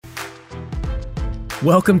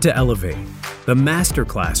Welcome to Elevate, the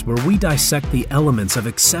masterclass where we dissect the elements of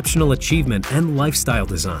exceptional achievement and lifestyle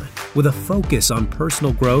design with a focus on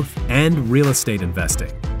personal growth and real estate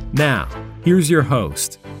investing. Now, here's your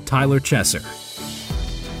host, Tyler Chesser.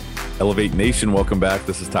 Elevate Nation, welcome back.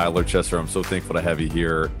 This is Tyler Chesser. I'm so thankful to have you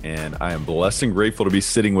here, and I am blessed and grateful to be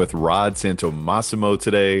sitting with Rod Santomassimo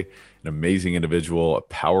today, an amazing individual, a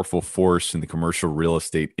powerful force in the commercial real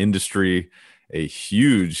estate industry, a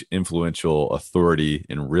huge influential authority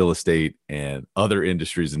in real estate and other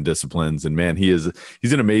industries and disciplines. And man, he's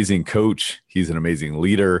an amazing coach. He's an amazing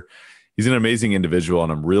leader. He's an amazing individual.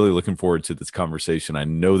 And I'm really looking forward to this conversation. I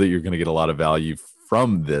know that you're going to get a lot of value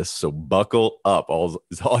from this. So buckle up. All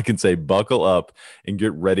I can say, buckle up and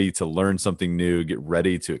get ready to learn something new. Get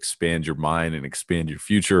ready to expand your mind and expand your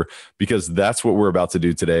future, because that's what we're about to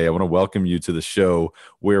do today. I want to welcome you to the show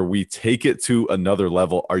where we take it to another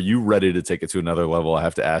level. Are you ready to take it to another level? I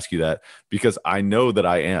have to ask you that because I know that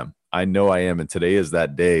I am. I know I am, and today is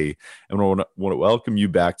that day. And I want to welcome you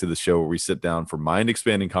back to the show where we sit down for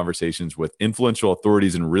mind-expanding conversations with influential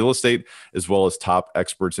authorities in real estate, as well as top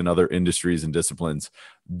experts in other industries and disciplines.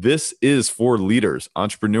 This is for leaders,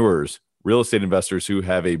 entrepreneurs, real estate investors who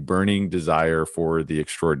have a burning desire for the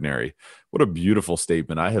extraordinary. What a beautiful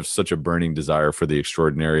statement. I have such a burning desire for the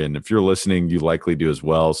extraordinary, and if you're listening, you likely do as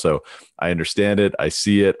well. So I understand it. I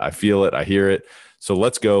see it. I feel it. I hear it. So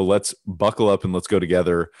let's go, let's buckle up and let's go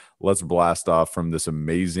together. Let's blast off from this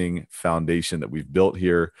amazing foundation that we've built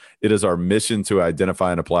here. It is our mission to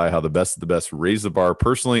identify and apply how the best of the best raise the bar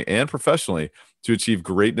personally and professionally to achieve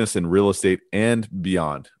greatness in real estate and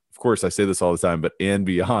beyond. Of course, I say this all the time, but and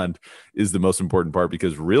beyond is the most important part,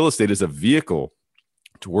 because real estate is a vehicle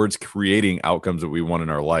towards creating outcomes that we want in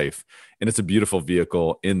our life. And it's a beautiful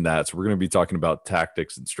vehicle in that. So we're going to be talking about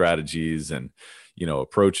tactics and strategies and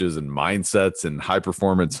approaches and mindsets and high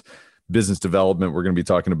performance business development. We're going to be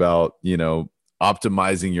talking about,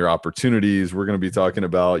 optimizing your opportunities. We're going to be talking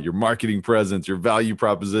about your marketing presence, your value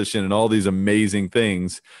proposition, and all these amazing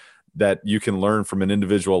things that you can learn from an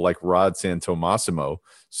individual like Rod Santomassimo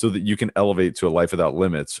so that you can elevate to a life without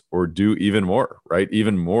limits or do even more, right?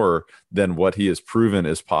 Even more than what he has proven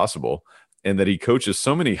is possible. And that he coaches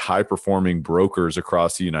so many high performing brokers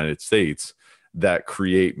across the United States that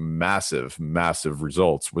create massive, massive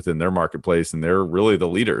results within their marketplace. And they're really the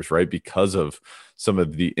leaders, right? Because of some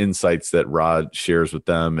of the insights that Rod shares with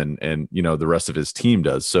them and the rest of his team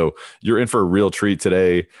does. So you're in for a real treat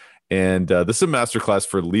today. And this is a masterclass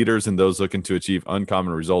for leaders and those looking to achieve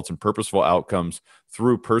uncommon results and purposeful outcomes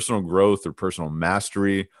through personal growth, through personal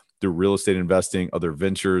mastery, through real estate investing, other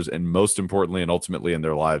ventures, and most importantly and ultimately in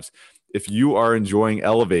their lives. If you are enjoying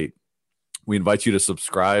Elevate, we invite you to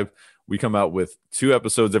subscribe. We come out with 2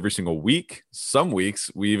 episodes every single week. Some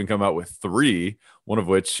weeks we even come out with 3, one of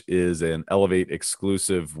which is an Elevate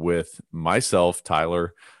exclusive with myself,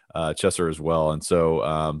 Tyler Chesser, as well. And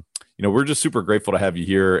so, we're just super grateful to have you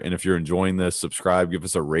here. And if you're enjoying this, subscribe, give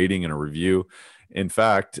us a rating and a review. In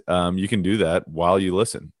fact, you can do that while you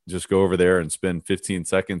listen. Just go over there and spend 15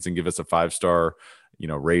 seconds and give us a 5-star,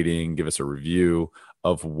 rating, give us a review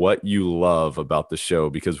of what you love about the show,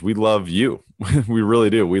 because we love you. We really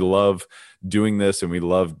do. We love doing this and we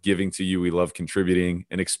love giving to you. We love contributing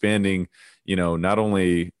and expanding, not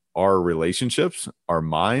only our relationships, our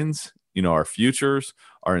minds, our futures,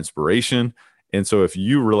 our inspiration. And so if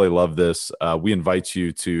you really love this, we invite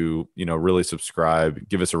you to, really subscribe,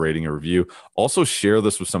 give us a rating, a review. Also share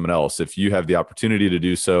this with someone else. If you have the opportunity to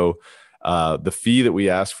do so, the fee that we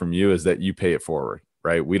ask from you is that you pay it forward,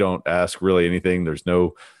 right? We don't ask really anything. There's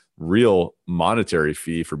no real monetary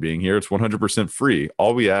fee for being here. It's 100% free.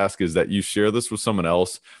 All we ask is that you share this with someone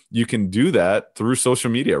else. You can do that through social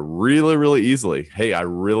media really, really easily. Hey, I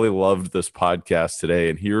really loved this podcast today,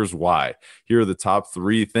 and here's why. Here are the top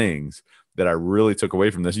 3 things that I really took away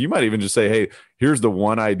from this. You might even just say, hey, here's the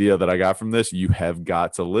one idea that I got from this. You have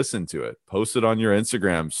got to listen to it. Post it on your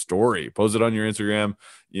Instagram story, post it on your Instagram,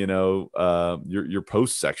 your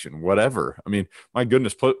post section, whatever. I mean, my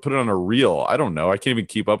goodness, put it on a reel. I don't know. I can't even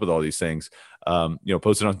keep up with all these things.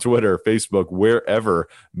 Post it on Twitter, Facebook, wherever,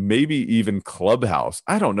 maybe even Clubhouse.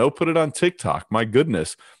 I don't know. Put it on TikTok. My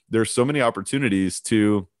goodness. There's so many opportunities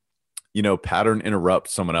to, pattern interrupt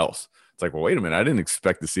someone else. It's like, well, wait a minute. I didn't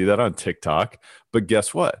expect to see that on TikTok. But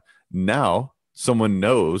guess what? Now someone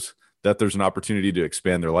knows that there's an opportunity to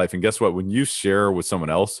expand their life. And guess what? When you share with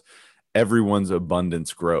someone else, everyone's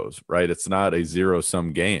abundance grows, right? It's not a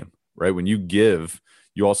zero-sum game, right? When you give,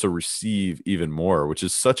 you also receive even more, which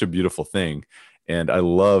is such a beautiful thing. And I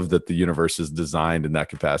love that the universe is designed in that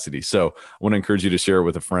capacity. So I want to encourage you to share it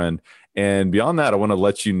with a friend. And beyond that, I want to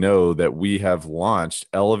let you know that we have launched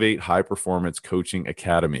Elevate High Performance Coaching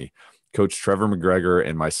Academy. Coach Trevor McGregor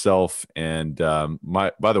and myself, and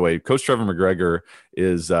by the way, Coach Trevor McGregor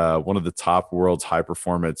is one of the top world's high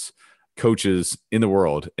performance coaches in the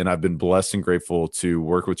world. And I've been blessed and grateful to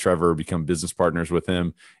work with Trevor, become business partners with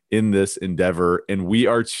him in this endeavor. And we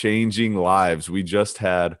are changing lives. We just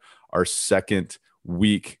had our second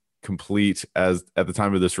week complete as at the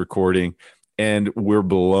time of this recording, and we're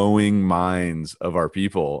blowing minds of our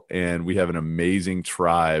people. And we have an amazing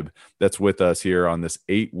tribe that's with us here on this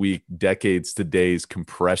 8-week decades to days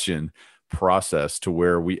compression process to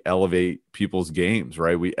where we elevate people's games,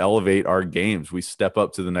 right? We elevate our games. We step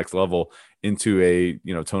up to the next level into a,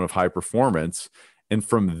 tone of high performance. And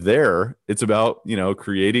from there, it's about,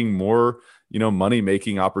 creating more,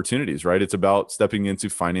 money-making opportunities, right? It's about stepping into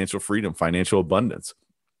financial freedom, financial abundance.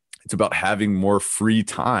 It's about having more free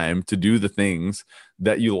time to do the things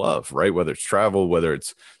that you love, right? Whether it's travel, whether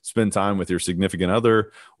it's spend time with your significant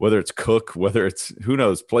other, whether it's cook, whether it's, who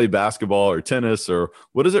knows, play basketball or tennis or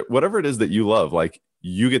whatever it is that you love. Like,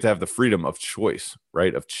 you get to have the freedom of choice,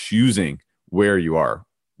 right? Of choosing where you are,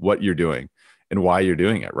 what you're doing, and why you're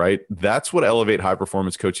doing it, right? That's what Elevate High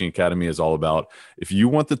Performance Coaching Academy is all about. If you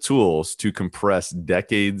want the tools to compress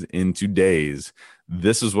decades into days,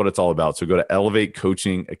 this is what it's all about. So go to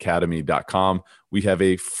elevatecoachingacademy.com. We have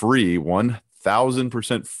a free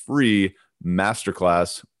 1,000% free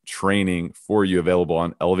masterclass training for you available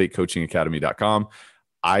on elevatecoachingacademy.com.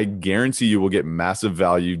 I guarantee you will get massive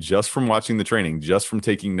value just from watching the training, just from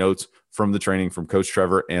taking notes from the training from Coach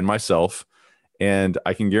Trevor and myself. And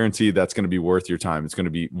I can guarantee that's going to be worth your time. It's going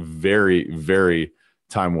to be very, very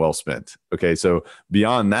time well spent. Okay. So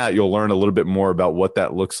beyond that, you'll learn a little bit more about what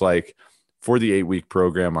that looks like for the 8-week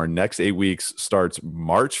program. Our next 8 weeks starts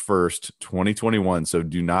March 1st, 2021. So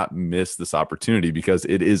do not miss this opportunity because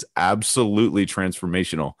it is absolutely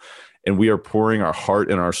transformational. And we are pouring our heart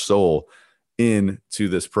and our soul into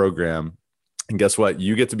this program. And guess what?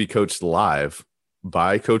 You get to be coached live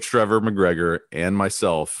by Coach Trevor McGregor and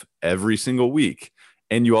myself every single week.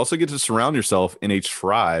 And you also get to surround yourself in a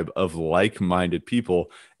tribe of like-minded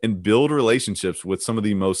people and build relationships with some of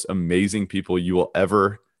the most amazing people you will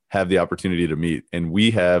ever have the opportunity to meet. And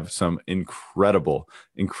we have some incredible,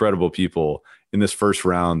 incredible people in this first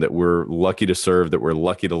round that we're lucky to serve, that we're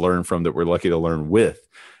lucky to learn from, that we're lucky to learn with.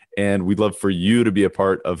 And we'd love for you to be a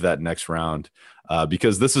part of that next round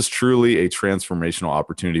because this is truly a transformational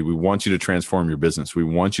opportunity. We want you to transform your business. We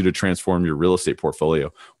want you to transform your real estate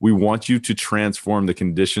portfolio. We want you to transform the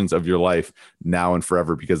conditions of your life now and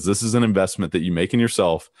forever, because this is an investment that you make in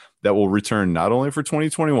yourself that will return not only for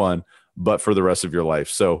 2021, but for the rest of your life.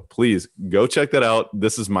 So please go check that out.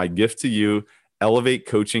 This is my gift to you,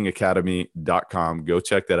 elevatecoachingacademy.com. Go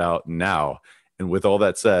check that out now. And with all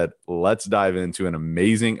that said, let's dive into an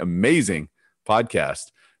amazing, amazing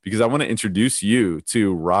podcast, because I want to introduce you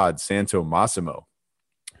to Rod Santomassimo,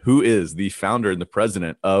 who is the founder and the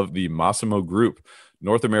president of the Massimo Group,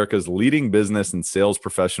 North America's leading business and sales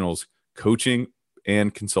professionals coaching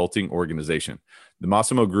and consulting organization. The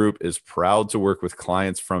Massimo Group is proud to work with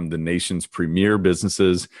clients from the nation's premier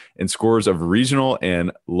businesses and scores of regional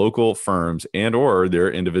and local firms and or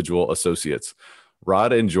their individual associates.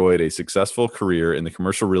 Rod enjoyed a successful career in the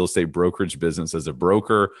commercial real estate brokerage business as a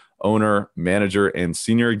broker, owner, manager, and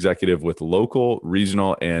senior executive with local,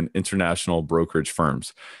 regional, and international brokerage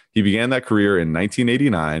firms. He began that career in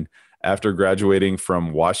 1989 after graduating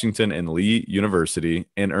from Washington and Lee University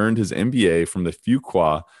and earned his MBA from the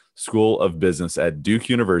Fuqua School of Business at Duke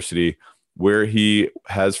University, where he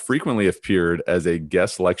has frequently appeared as a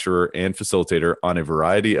guest lecturer and facilitator on a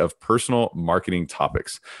variety of personal marketing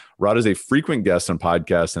topics. Rod is a frequent guest on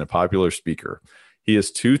podcasts and a popular speaker. He is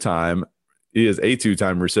a two-time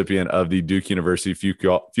recipient of the Duke University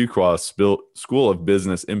Fuqua School of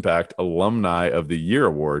Business Impact Alumni of the Year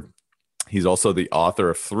Award. He's also the author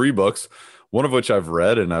of 3 books, one of which I've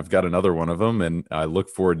read, and I've got another one of them, and I look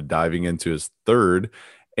forward to diving into his third,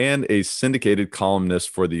 and a syndicated columnist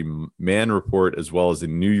for the Man Report, as well as the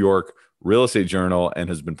New York Real Estate Journal, and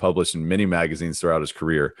has been published in many magazines throughout his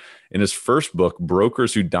career. In his first book,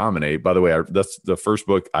 Brokers Who Dominate, by the way, that's the first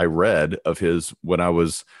book I read of his when I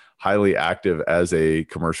was highly active as a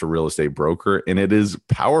commercial real estate broker, and it is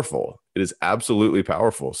powerful. It is absolutely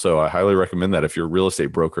powerful. So I highly recommend that if you're a real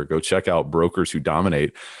estate broker, go check out Brokers Who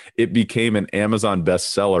Dominate. It became an Amazon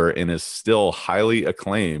bestseller and is still highly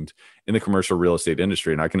acclaimed in the commercial real estate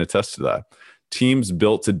industry. And I can attest to that. Teams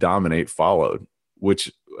built to dominate followed,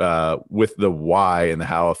 which with the why and the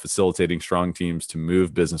how of facilitating strong teams to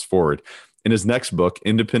move business forward. In his next book,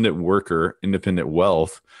 Independent Worker, Independent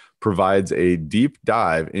Wealth, provides a deep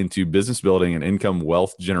dive into business building and income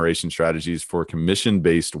wealth generation strategies for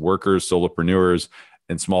commission-based workers, solopreneurs,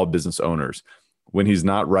 and small business owners. When he's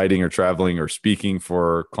not writing or traveling or speaking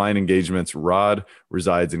for client engagements, Rod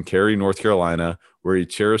resides in Cary, North Carolina, where he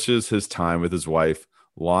cherishes his time with his wife,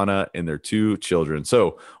 Lana, and their two children.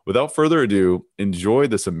 So without further ado, enjoy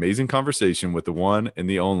this amazing conversation with the one and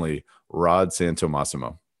the only Rod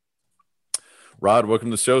Santomassimo. Rod, welcome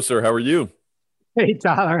to the show, sir. How are you? Hey,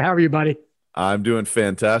 Tyler. How are you, buddy? I'm doing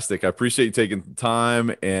fantastic. I appreciate you taking the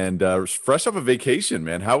time and fresh off a vacation,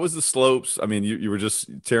 man. How was the slopes? I mean, you were just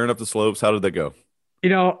tearing up the slopes. How did that go?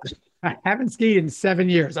 I haven't skied in 7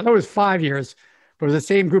 years. I know it was 5 years, but it was the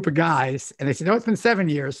same group of guys. And they said, no, it's been 7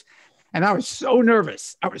 years. And I was so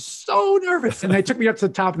nervous. And they took me up to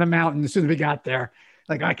the top of the mountain as soon as we got there.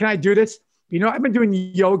 Like, can I do this? I've been doing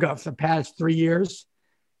yoga for the past 3 years.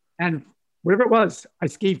 And whatever it was, I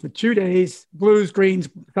skied for 2 days, blues, greens,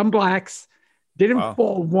 some blacks, didn't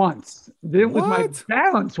fall once. Didn't lose my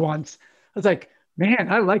balance once. I was like, man,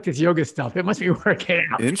 I like this yoga stuff. It must be working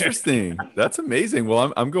out. Interesting. That's amazing.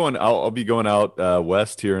 Well, I'll be going out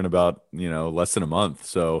west here in about, less than a month.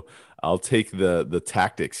 So I'll take the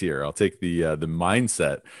tactics here. I'll take the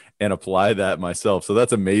mindset and apply that myself. So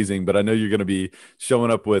that's amazing. But I know you're going to be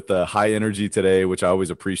showing up with high energy today, which I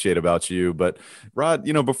always appreciate about you. But Rod,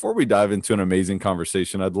 before we dive into an amazing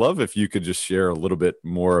conversation, I'd love if you could just share a little bit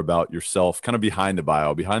more about yourself, kind of behind the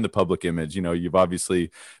bio, behind the public image. You've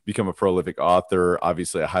obviously become a prolific author,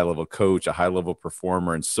 obviously a high-level coach, a high-level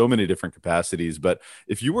performer in so many different capacities. But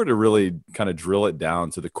if you were to really kind of drill it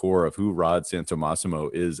down to the core of who Rod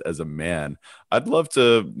Santomassimo is as a man, I'd love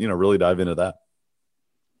to, really dive into that.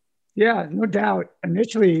 Yeah, no doubt.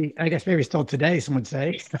 Initially, I guess maybe still today, some would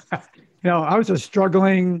say, I was a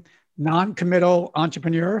struggling, non-committal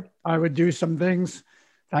entrepreneur. I would do some things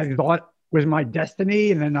I thought was my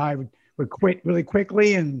destiny, and then I would quit really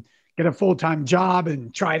quickly and get a full-time job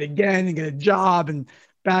and try it again and get a job and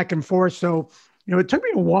back and forth. So, it took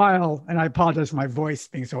me a while, and I apologize for my voice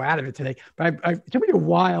being so out of it today, but it took me a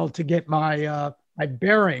while to get my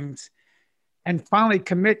bearings and finally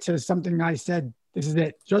commit to something. I said, this is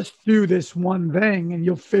it. Just do this one thing and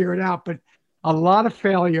you'll figure it out. But a lot of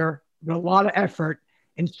failure, a lot of effort,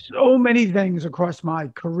 and so many things across my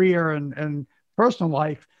career and personal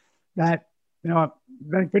life that,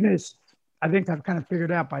 thank goodness, I think I've kind of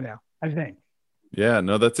figured out by now, I think. Yeah,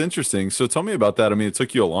 no, that's interesting. So tell me about that. I mean, it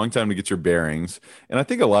took you a long time to get your bearings. And I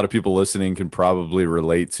think a lot of people listening can probably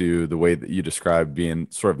relate to the way that you described being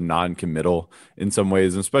sort of non-committal in some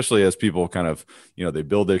ways, and especially as people kind of, they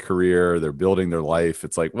build their career, they're building their life.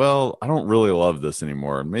 It's like, well, I don't really love this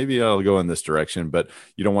anymore. Maybe I'll go in this direction, but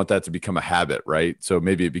you don't want that to become a habit, right? So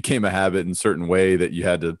maybe it became a habit in a certain way that you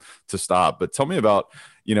had to stop. But tell me about,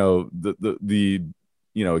 the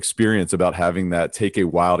experience about having that take a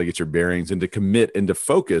while to get your bearings and to commit and to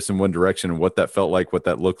focus in one direction, and what that felt like, what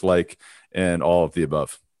that looked like, and all of the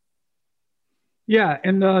above. Yeah.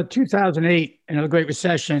 In 2008, in the Great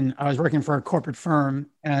Recession, I was working for a corporate firm,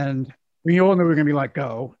 and we all knew we were going to be let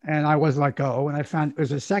go. And I was let go. And I found it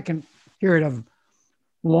was a second period of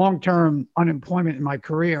long-term unemployment in my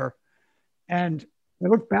career. And I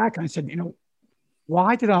looked back and I said,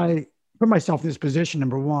 why did I put myself in this position,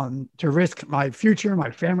 number one, to risk my future,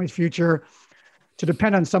 my family's future, to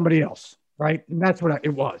depend on somebody else, right? And that's what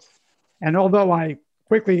it was. And although I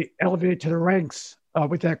quickly elevated to the ranks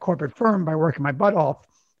with that corporate firm by working my butt off,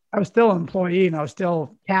 I was still an employee and I was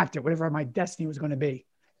still capped at whatever my destiny was going to be.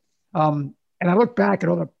 And I look back at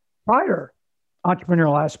all the prior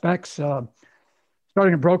entrepreneurial aspects,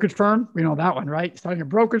 starting a brokerage firm, that one, right? Starting a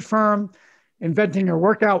brokerage firm, inventing a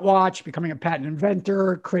workout watch, becoming a patent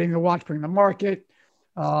inventor, creating a watch, bringing the market,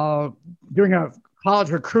 doing a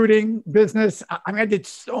college recruiting business. I did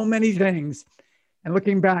so many things. And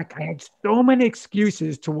looking back, I had so many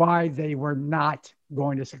excuses to why they were not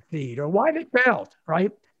going to succeed or why they failed,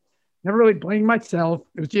 right? Never really blamed myself.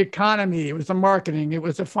 It was the economy. It was the marketing. It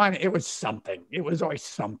was the finance. It was something. It was always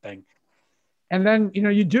something. And then,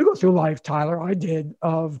 you do go through life, Tyler. I did,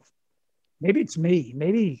 of maybe it's me.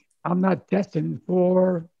 Maybe I'm not destined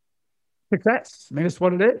for success. Maybe it's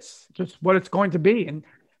what it is, just what it's going to be. And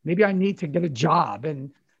maybe I need to get a job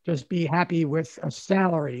and just be happy with a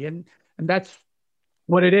salary. And that's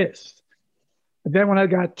what it is. But then when I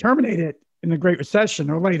got terminated in the Great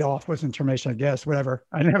Recession, or laid off, wasn't termination, I guess, whatever.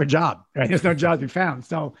 I didn't have a job, right? There's no jobs to be found.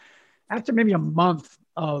 So after maybe a month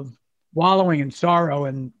of wallowing in sorrow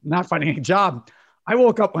and not finding a job, I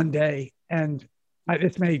woke up one day, and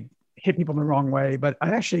this may hit people in the wrong way, but I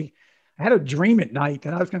had a dream at night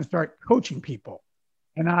that I was going to start coaching people.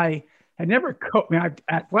 And I I never coached.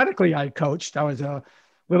 Athletically, I coached. I was a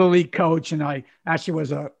little league coach, and I actually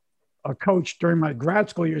was a coach during my grad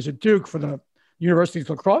school years at Duke for the university's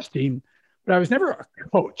lacrosse team, but I was never a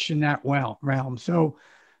coach in that realm. So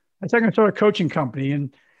I was going to start a coaching company.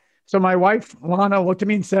 And so my wife, Lana, looked at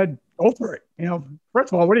me and said, go for it.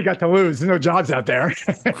 First of all, what do you got to lose? There's no jobs out there.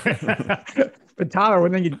 But Tyler,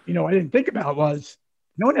 one thing, I didn't think about was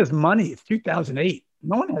no one has money. It's 2008.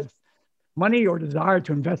 No one has money or desire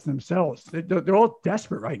to invest in themselves. They're all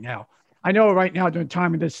desperate right now. I know right now during the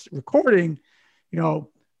time of this recording,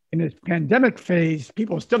 in this pandemic phase,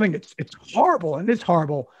 people still think it's horrible, and it's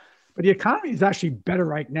horrible. But the economy is actually better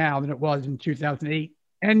right now than it was in 2008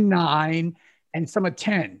 and 9 and some of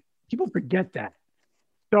 10. People forget that.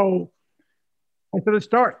 So I said, let's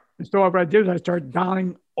start. And so what I did is I started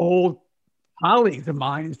dialing old colleagues of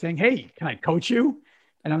mine and saying, hey, can I coach you?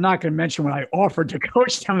 And I'm not going to mention when I offered to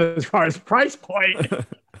coach them as far as price point.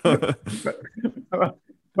 But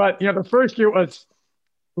the first year was,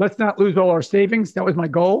 let's not lose all our savings. That was my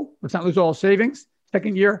goal. Let's not lose all our savings.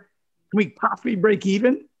 Second year, can we possibly break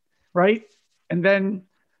even? Right. And then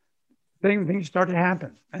things started to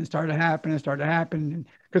happen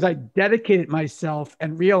because I dedicated myself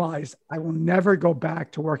and realized I will never go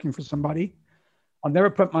back to working for somebody. I'll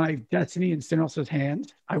never put my destiny in someone else's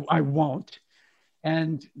hands. I won't.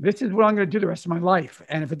 And this is what I'm going to do the rest of my life.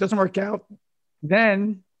 And if it doesn't work out,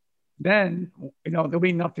 then there'll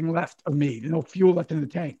be nothing left of me, no fuel left in the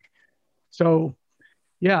tank. So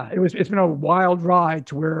yeah, it's been a wild ride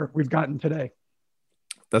to where we've gotten today.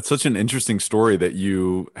 That's such an interesting story that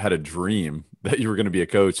you had a dream that you were going to be a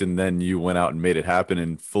coach, and then you went out and made it happen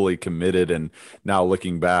and fully committed. And now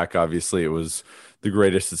looking back, obviously it was the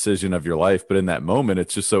greatest decision of your life. But in that moment,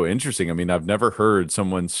 it's just so interesting. I mean, I've never heard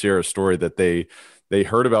someone share a story that they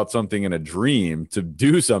heard about something in a dream to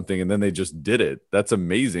do something, and then they just did it. That's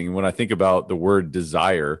amazing. When I think about the word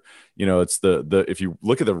desire, it's the if you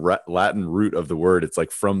look at the Latin root of the word, it's like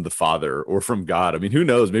from the Father or from God. I mean, who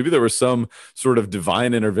knows? Maybe there was some sort of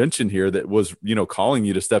divine intervention here that was, calling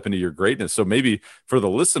you to step into your greatness. So maybe for the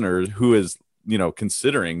listener who is,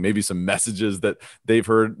 considering maybe some messages that they've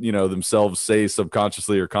heard, themselves say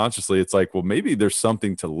subconsciously or consciously, it's like, well, maybe there's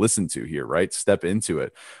something to listen to here, right? Step into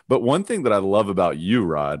it. But one thing that I love about you,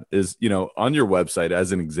 Rod, is, on your website,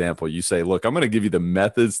 as an example, you say, look, I'm going to give you the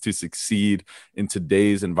methods to succeed in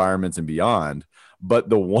today's environments and beyond. But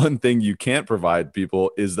the one thing you can't provide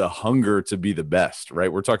people is the hunger to be the best,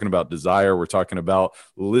 right? We're talking about desire. We're talking about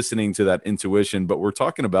listening to that intuition, but we're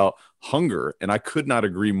talking about hunger. And I could not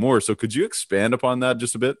agree more. So could you expand upon that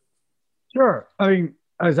just a bit? Sure. I mean,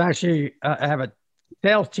 I was actually, I have a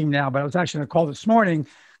sales team now, but I was actually going to call this morning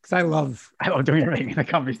because I love doing everything in the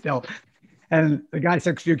company still. And the guy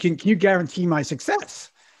said, can you guarantee my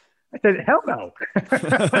success? I said, hell no.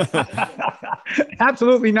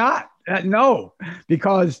 Absolutely not. No,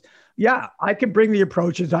 because I could bring the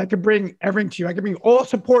approaches. I could bring everything to you. I could bring all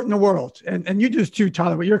support in the world. And you do too,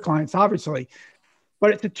 Tyler, with your clients, obviously.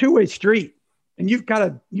 But it's a two-way street. And you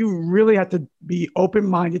really have to be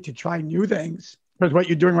open-minded to try new things, because what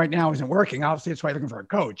you're doing right now isn't working. Obviously, it's why you're looking for a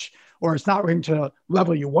coach, or it's not working to the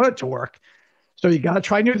level you want it to work. So you got to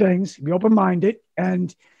try new things, be open-minded,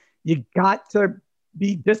 and you got to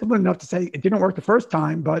be disciplined enough to say it didn't work the first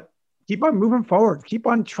time, but keep on moving forward. Keep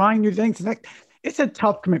on trying new things. It's a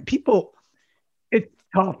tough commitment. It's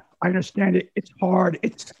tough. I understand it. It's hard.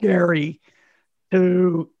 It's scary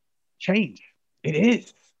to change. It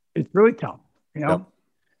is. It's really tough. Yep.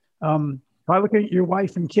 If I look at your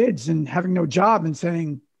wife and kids and having no job and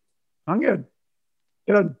saying, I'm going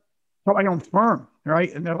to start my own firm,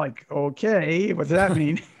 right? And they're like, okay, what does that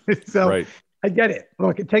mean? So right. I get it.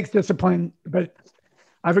 Look, it takes discipline, but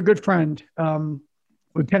I have a good friend,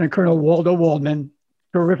 Lieutenant Colonel Waldo Waldman,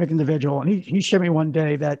 terrific individual. And he showed me one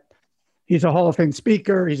day that he's a Hall of Fame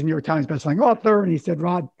speaker. He's a New York Times bestselling author. And he said,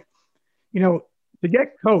 Rod, to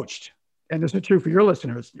get coached, and this is true for your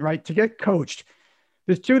listeners, right? To get coached,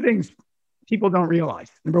 there's two things people don't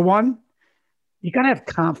realize. Number one, you got to have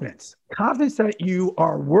confidence that you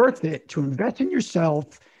are worth it to invest in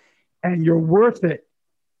yourself, and you're worth it,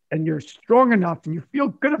 and you're strong enough, and you feel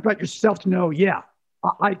good about yourself to know, yeah,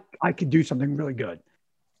 I could do something really good.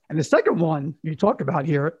 And the second one you talk about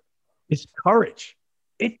here is courage.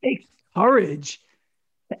 It takes courage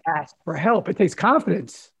to ask for help. It takes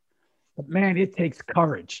confidence, but man, it takes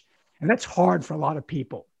courage. And that's hard for a lot of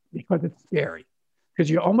people because it's scary, because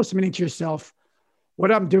you're almost admitting to yourself,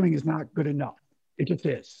 what I'm doing is not good enough. It just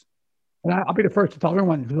is. And I'll be the first to tell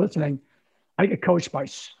everyone who's listening, I get coached by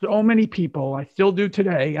so many people. I still do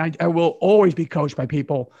today. I will always be coached by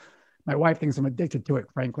people. My wife thinks I'm addicted to it,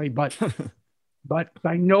 frankly, but but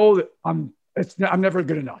I know that I'm never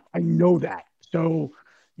good enough. I know that. So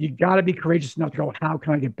you got to be courageous enough to go, how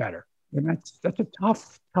can I get better? And that's a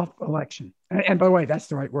tough election. And by the way, that's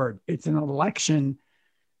the right word. It's an election.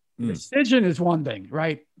 Decision is one thing,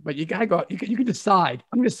 right? But you got to go, you can decide.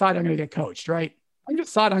 I'm going to decide I'm going to get coached, right? I'm going to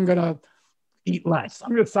decide I'm going to eat less. I'm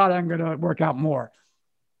going to decide I'm going to work out more.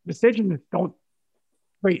 Decisions don't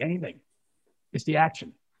create anything. It's the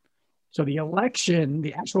action. So the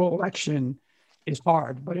actual election is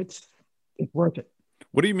hard, but it's worth it.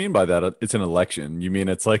 What do you mean by that? It's an election. You mean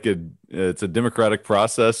it's like it's a democratic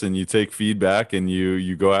process and you take feedback and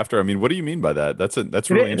you go after? I mean, what do you mean by that? That's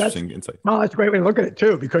really interesting insight. No, that's a great way to look at it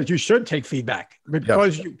too, because you should take feedback.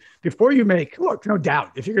 Because before you look, no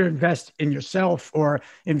doubt, if you're going to invest in yourself or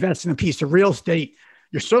invest in a piece of real estate,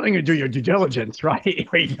 you're certainly going to do your due diligence, right?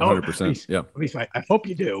 100%. Yeah. At least I hope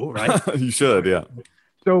you do, right? You should, yeah.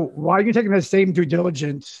 So why are you taking the same due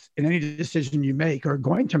diligence in any decision you make or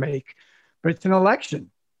going to make? But it's an election.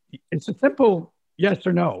 It's a simple yes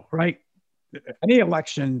or no, right? Any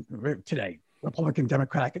election today, Republican,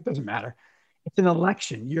 Democratic, it doesn't matter. It's an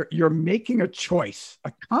election. You're making a choice,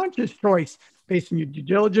 a conscious choice based on your due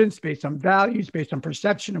diligence, based on values, based on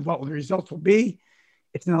perception of what the results will be.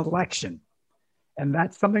 It's an election. And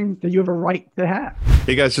that's something that you have a right to have.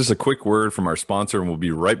 Hey guys, just a quick word from our sponsor and we'll be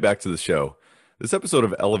right back to the show. This episode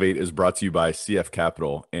of Elevate is brought to you by CF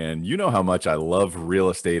Capital, and you know how much I love real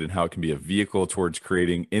estate and how it can be a vehicle towards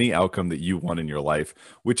creating any outcome that you want in your life,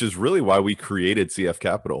 which is really why we created CF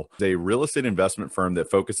Capital. It's a real estate investment firm that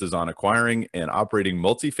focuses on acquiring and operating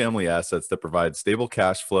multifamily assets that provide stable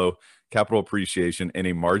cash flow, capital appreciation, and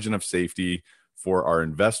a margin of safety for our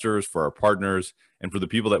investors, for our partners, and for the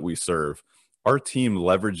people that we serve. Our team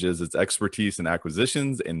leverages its expertise in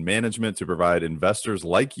acquisitions and management to provide investors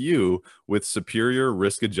like you with superior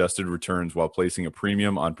risk-adjusted returns while placing a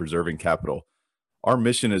premium on preserving capital. Our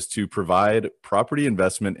mission is to provide property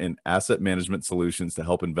investment and asset management solutions to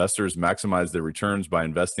help investors maximize their returns by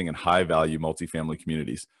investing in high-value multifamily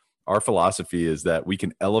communities. Our philosophy is that we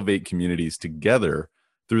can elevate communities together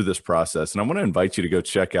through this process. And I want to invite you to go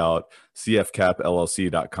check out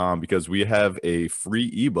cfcapllc.com because we have a free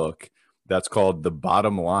ebook that's called The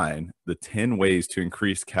Bottom Line, the 10 ways to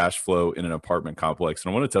increase cash flow in an apartment complex.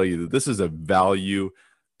 And I want to tell you that this is a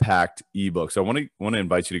value-packed ebook. So I want to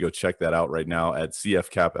invite you to go check that out right now at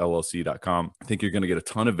cfcapllc.com. I think you're going to get a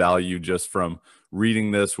ton of value just from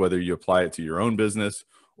reading this, whether you apply it to your own business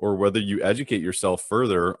or whether you educate yourself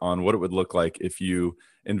further on what it would look like if you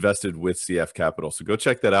invested with CF Capital. So go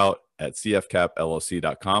check that out at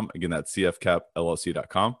cfcapllc.com. Again, that's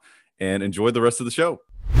cfcapllc.com, and enjoy the rest of the show.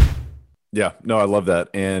 Yeah, no, I love that.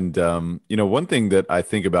 And, one thing that I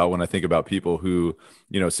think about when I think about people who,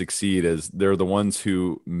 succeed is they're the ones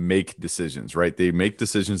who make decisions, right? They make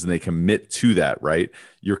decisions and they commit to that, right?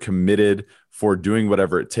 You're committed for doing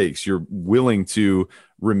whatever it takes. You're willing to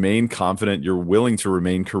remain confident. You're willing to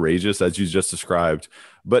remain courageous, as you just described.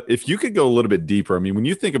 But if you could go a little bit deeper, I mean, when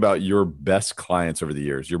you think about your best clients over the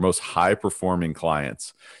years, your most high performing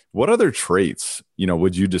clients, what other traits,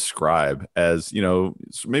 would you describe as,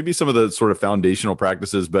 maybe some of the sort of foundational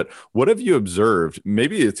practices, but what have you observed?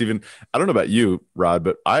 Maybe it's even, I don't know about you, Rod,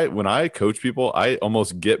 but when I coach people, I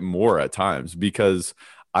almost get more at times because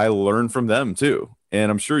I learn from them too. And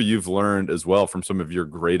I'm sure you've learned as well from some of your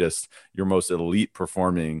most elite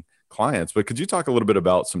performing clients. But could you talk a little bit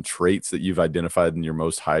about some traits that you've identified in your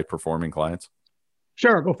most high performing clients?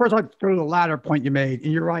 Sure. Well, first I'll go to the latter point you made.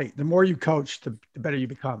 And you're right. The more you coach, the better you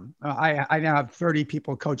become. I now have 30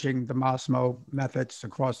 people coaching the Massimo methods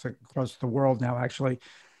across the world now, actually.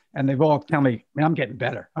 And they've all tell me, man, I'm getting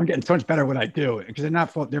better. I'm getting so much better at what I do because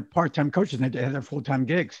they're part-time coaches and they have their full-time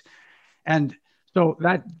gigs. And so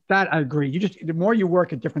that I agree. The more you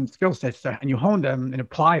work at different skill sets and you hone them and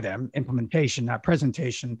apply them, implementation, that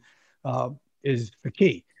presentation is the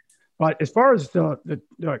key. But as far as the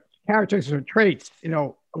characteristics or traits,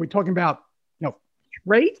 are we talking about,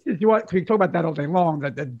 traits? We talk about that all day long,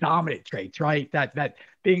 the dominant traits, right? That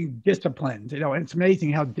being disciplined, and it's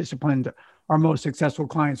amazing how disciplined our most successful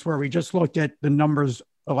clients were. We just looked at the numbers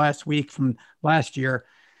last week from last year.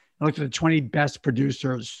 I looked at the 20 best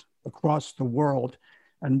producers across the world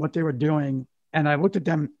and what they were doing. And I looked at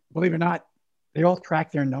them, believe it or not, they all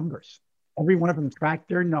track their numbers. Every one of them tracked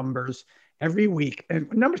their numbers every week.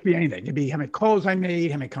 And numbers could be anything. It could be how many calls I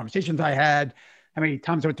made, how many conversations I had, how many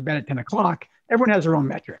times I went to bed at 10 o'clock. Everyone has their own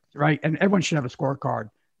metrics, right? And everyone should have a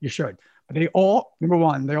scorecard. You should. But they all, number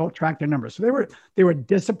one, they all track their numbers. So they were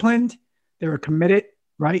disciplined. They were committed,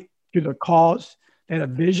 right, to the cause. They had a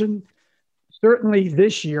vision. Certainly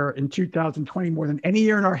this year in 2020, more than any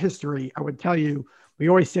year in our history, I would tell you, We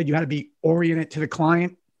always said you had to be oriented to the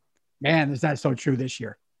client. Man, is that so true this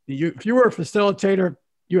year? If you were a facilitator,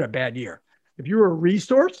 you had a bad year. If you were a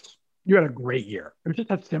resource, you had a great year. It was just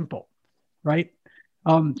that simple, right?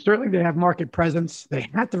 Certainly they have market presence. They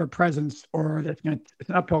have to have a presence or it's an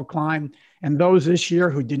uphill climb. And those this year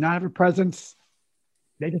who did not have a presence,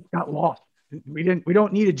 they just got lost. We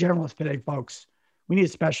don't need a generalist today, folks. We need a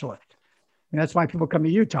specialist. And that's why people come to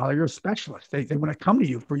you, Tyler. You're a specialist. They want to come to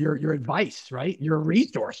you for your advice, right? You're a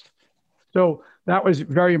resource. So that was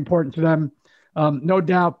very important to them. No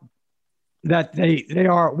doubt that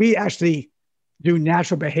we actually do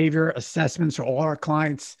natural behavior assessments for all our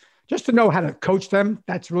clients just to know how to coach them.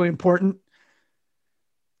 That's really important.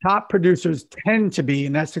 Top producers tend to be,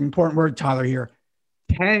 and that's an important word, Tyler, here,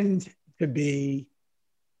 tend to be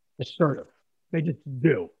assertive. They just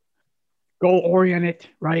do. Goal-oriented,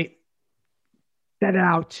 right? Set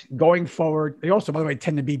out, going forward. They also, by the way,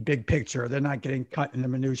 tend to be big picture. They're not getting cut in the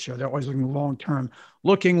minutia. They're always looking long-term.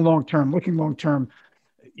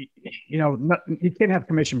 You can't have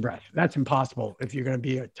commission breath. That's impossible if you're going to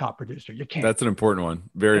be a top producer. You can't. That's an important one.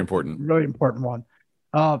 Very important. Really important one.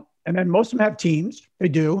 And then most of them have teams. They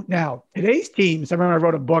do. Now, today's teams, I remember I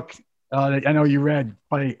wrote a book that I know you read,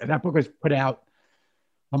 but that book was put out.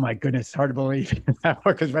 Oh my goodness, hard to believe. That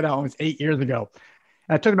book was read out almost 8 years ago.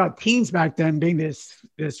 And I talked about teams back then being this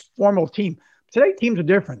formal team. Today, teams are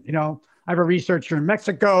different. I have a researcher in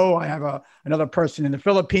Mexico. I have another person in the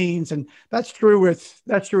Philippines. And that's true with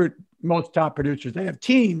most top producers. They have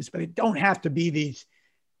teams, but they don't have to be these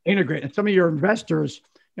integrated. And some of your investors,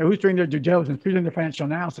 who's doing their due diligence, who's doing their financial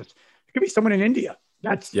analysis? It could be someone in India.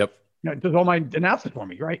 Does all my analysis for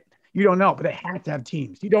me, right? You don't know, but they have to have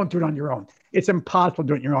teams. You don't do it on your own. It's impossible to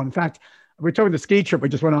do it on your own. In fact, we're talking the ski trip we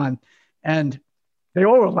just went on, and they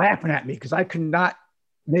all were laughing at me because I could not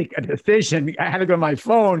make a decision. I had to go to my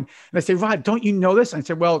phone and I say, Rod, don't you know this? And I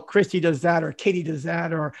said, well, Christy does that, or Katie does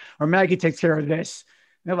that, or Maggie takes care of this.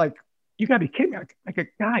 And they're like, you gotta be kidding me.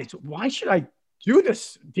 Like, guys, why should I do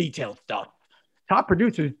this detailed stuff? Top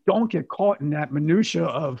producers don't get caught in that minutia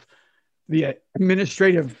of the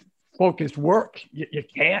administrative focused work. You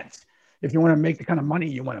can't if you want to make the kind of money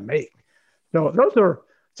you want to make. So those are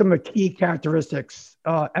some of the key characteristics.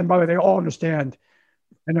 And by the way, they all understand.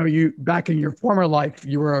 I know you, back in your former life,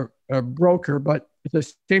 you were a broker, but at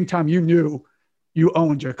the same time, you knew you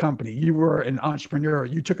owned your company. You were an entrepreneur.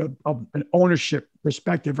 You took an ownership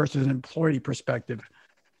perspective versus an employee perspective.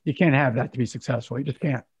 You can't have that to be successful. You just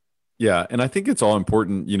can't. Yeah. And I think it's all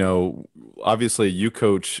important, obviously you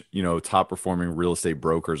coach, top performing real estate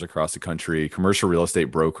brokers across the country, commercial real estate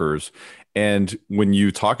brokers. And when you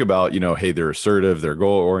talk about, hey, they're assertive, they're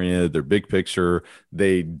goal oriented, they're big picture,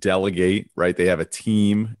 they delegate, right? They have a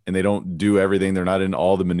team and they don't do everything. They're not in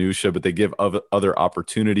all the minutia, but they give other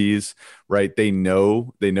opportunities, right? They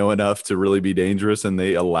know enough to really be dangerous, and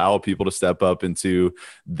they allow people to step up into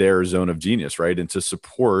their zone of genius, right? And to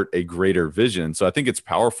support a greater vision. So I think it's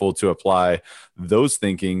powerful to apply those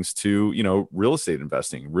thinkings to, real estate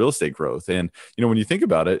investing, real estate growth. And, when you think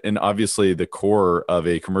about it, and obviously the core of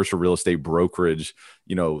a commercial real estate brokerage,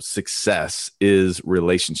 success is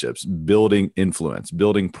relationships, building influence,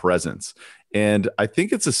 building presence. And I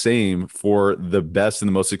think it's the same for the best and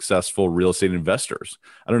the most successful real estate investors.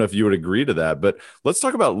 I don't know if you would agree to that, but let's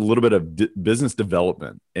talk about a little bit of business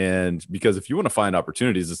development. And because if you want to find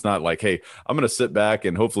opportunities, it's not like, hey, I'm going to sit back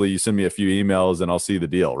and hopefully you send me a few emails and I'll see the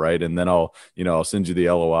deal, right? And then I'll send you the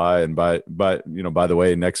LOI. And by the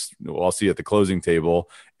way, next I'll see you at the closing table.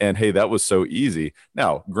 And hey, that was so easy.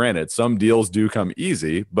 Now, granted, some deals do come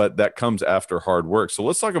easy, but that comes after hard work. So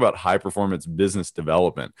let's talk about high performance business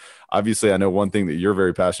development. Obviously, I know one thing that you're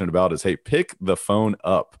very passionate about is, hey, pick the phone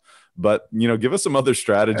up. But, give us some other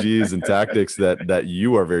strategies and tactics that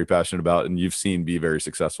you are very passionate about and you've seen be very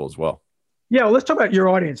successful as well. Yeah, well, let's talk about your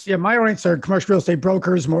audience. Yeah, my audience are commercial real estate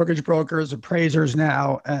brokers, mortgage brokers, appraisers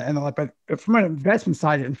now, and all that. But from an investment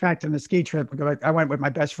side, in fact, on the ski trip, I went with my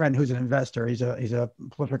best friend who's an investor. He's a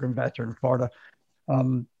prolific investor in Florida.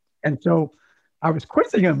 And so I was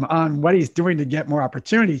quizzing him on what he's doing to get more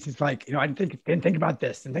opportunities. He's like, I didn't think about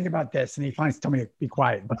this and think about this. And he finally told me to be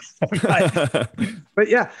quiet. But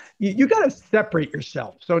yeah, you got to separate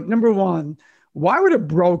yourself. So number one, why would a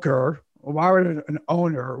broker, why would an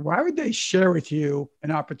owner, why would they share with you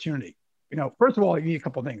an opportunity? First of all, you need a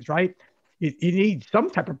couple of things, right? You need some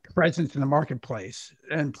type of presence in the marketplace,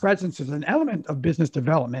 and presence is an element of business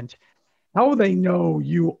development. How will they know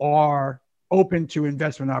you are open to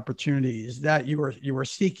investment opportunities, that you were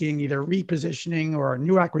seeking either repositioning or a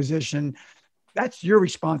new acquisition? That's your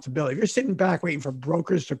responsibility. If you're sitting back waiting for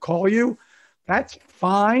brokers to call you, that's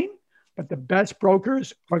fine. But the best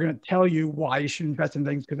brokers are going to tell you why you should invest in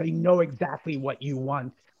things because they know exactly what you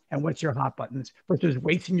want and what's your hot buttons versus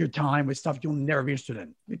wasting your time with stuff you'll never be interested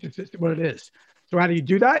in. It's just what it is. So how do you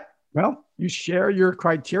do that? Well, you share your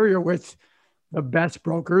criteria with the best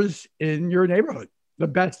brokers in your neighborhood, the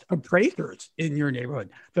best appraisers in your neighborhood,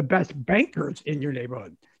 the best bankers in your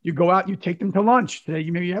neighborhood. You go out, you take them to lunch. Today,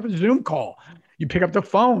 you maybe have a Zoom call. You pick up the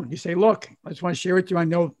phone. You say, look, I just want to share with you. I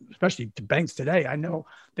know, especially to banks today, I know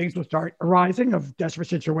things will start arising of desperate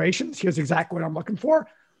situations. Here's exactly what I'm looking for.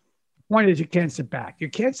 The point is you can't sit back. You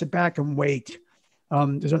can't sit back and wait.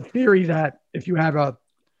 There's a theory that if you have a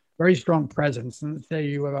very strong presence, and say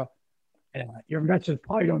you have your investors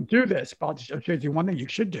probably don't do this, but I'll show you one thing you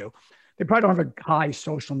should do. They probably don't have a high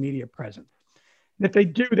social media presence. And if they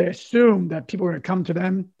do, they assume that people are going to come to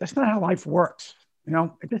them. That's not how life works.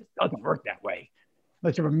 It just doesn't work that way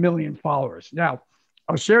unless you have 1 million followers. Now,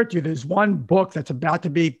 I'll share with you, there's one book that's about to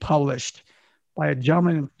be published by a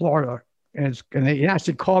gentleman in Florida. And he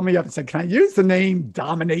actually called me up and said, can I use the name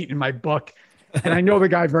Dominate in my book? And I know the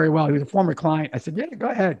guy very well. He was a former client. I said, yeah, go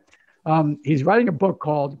ahead. He's writing a book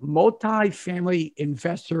called Multifamily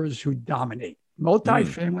Investors Who Dominate.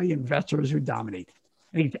 Multifamily Investors Who Dominate.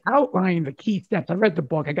 And he's outlining the key steps. I read the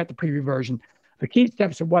book. I got the preview version. The key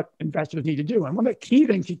steps of what investors need to do. And one of the key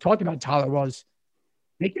things he talked about, Tyler, was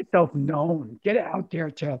make yourself known. Get it out there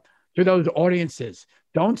to those audiences.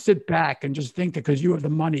 Don't sit back and just think that because you have the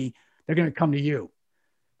money, they're going to come to you.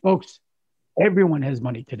 Folks, everyone has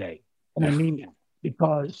money today. And I mean that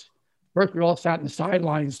because first we all sat in the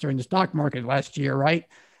sidelines during the stock market last year, right?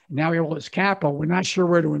 And now we have all this capital. We're not sure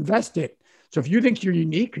where to invest it. So if you think you're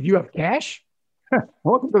unique because you have cash,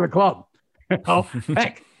 welcome to the club.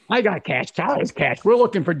 Heck, I got cash. Tyler has cash. We're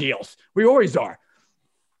looking for deals. We always are.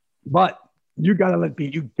 But you got to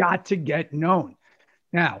you got to get known.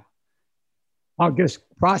 Now, I'll just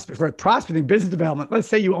prospecting business development. Let's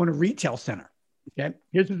say you own a retail center. Okay.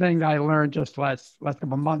 Here's the thing that I learned just last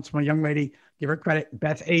couple of months from a young lady, give her credit,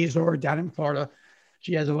 Beth Azor down in Florida.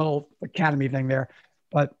 She has a little academy thing there,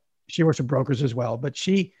 but she works with brokers as well. But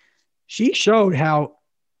she showed how,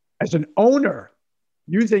 as an owner,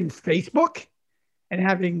 using Facebook and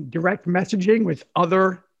having direct messaging with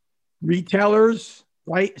other retailers,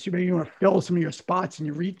 right? So maybe you want to fill some of your spots in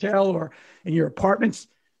your retail or in your apartments.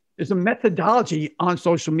 There's a methodology on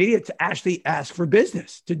social media to actually ask for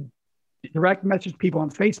business, to direct message people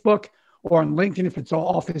on Facebook or on LinkedIn if it's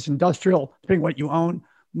all office industrial, depending what you own.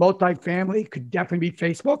 Multifamily could definitely be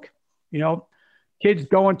Facebook. Kids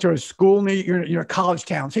going to a school near you're a college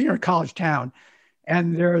town. Say you're in a college town,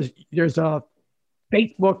 and there's a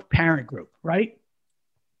Facebook parent group, right?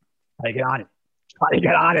 Try to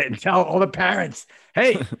get on it and tell all the parents,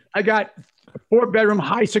 hey, I got a 4-bedroom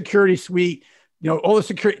high security suite. All the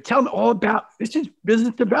security. Tell them all about this is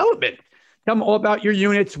business development. Tell them all about your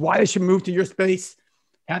units, why they should move to your space.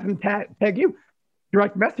 Have them tag you.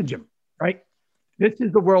 Direct message them, right? This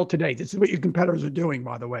is the world today. This is what your competitors are doing,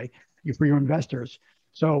 by the way, for your investors.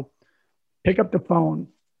 So pick up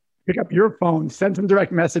your phone, send some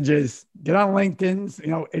direct messages, get on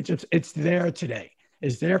LinkedIn. It's there today.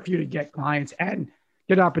 It's there for you to get clients and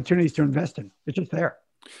get opportunities to invest in. It's just there.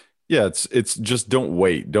 Yeah, it's just don't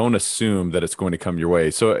wait. Don't assume that it's going to come your way.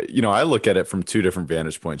 So, I look at it from two different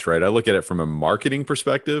vantage points, right? I look at it from a marketing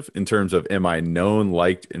perspective in terms of, am I known,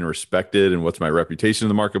 liked, and respected, and what's my reputation in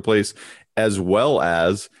the marketplace, as well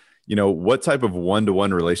as, what type of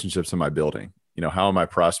one-to-one relationships am I building? How am I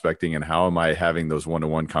prospecting and how am I having those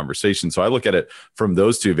one-to-one conversations? So I look at it from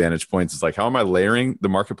those two vantage points. It's like, how am I layering the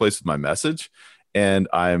marketplace with my message? And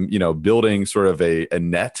I'm, building sort of a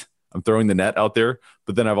net. I'm throwing the net out there,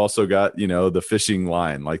 but then I've also got, the fishing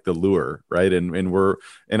line, like the lure, right? And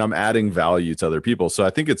I'm adding value to other people. So I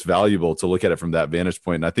think it's valuable to look at it from that vantage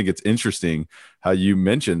point. And I think it's interesting how you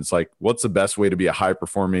mentioned, it's like, what's the best way to be a high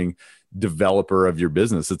performing developer of your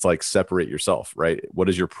business? It's like, separate yourself, right? What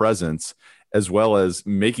is your presence, as well as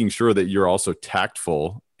making sure that you're also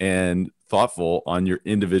tactful and thoughtful on your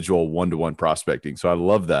individual one-to-one prospecting. So I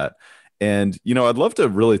love that. And, I'd love to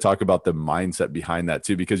really talk about the mindset behind that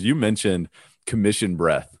too, because you mentioned commission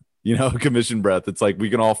breath, commission breath. It's like,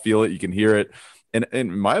 we can all feel it. You can hear it.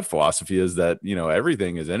 And my philosophy is that,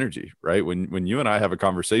 everything is energy, right? When you and I have a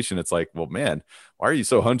conversation, it's like, well, man, why are you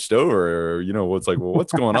so hunched over? Or, it's like, well,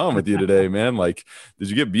 what's going on with you today, man? Like, did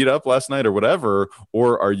you get beat up last night or whatever?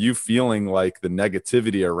 Or are you feeling like the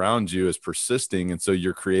negativity around you is persisting, and so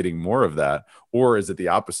you're creating more of that? Or is it the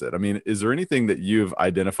opposite? I mean, is there anything that you've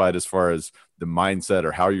identified as far as the mindset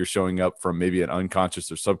or how you're showing up from maybe an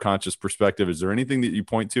unconscious or subconscious perspective? Is there anything that you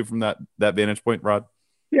point to from that vantage point, Rod?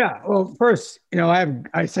 Yeah. Well, first,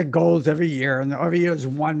 I set goals every year, and every year is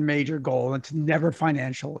one major goal. It's never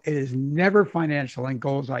financial. It is never financial in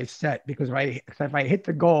goals I set because if I hit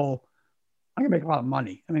the goal, I'm gonna make a lot of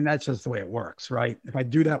money. I mean, that's just the way it works, right? If I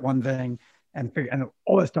do that one thing and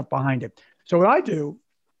all that stuff behind it. So what I do,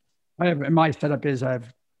 my setup is I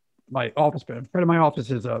have my office, but in front of my office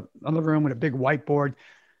is another room with a big whiteboard.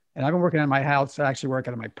 And I've been working on my house, I actually work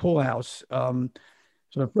out of my pool house.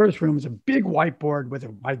 So the first room is a big whiteboard with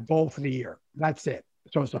my goal for the year. That's it.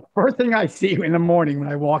 So it's the first thing I see in the morning when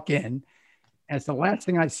I walk in, and it's the last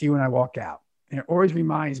thing I see when I walk out. And it always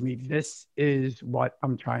reminds me, this is what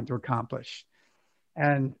I'm trying to accomplish.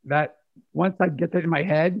 And that once I get that in my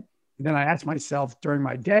head, then I ask myself during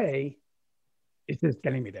my day, is this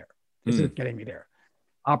getting me there? Is this getting me there?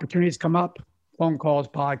 Opportunities come up, phone calls,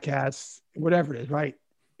 podcasts, whatever it is, right?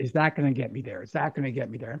 Is that going to get me there? Is that going to get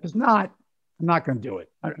me there? If it's not, I'm not going to do it.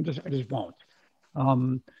 I just won't.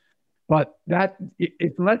 But that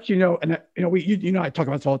it lets you know, and I talk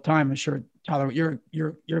about this all the time. I'm sure, Tyler,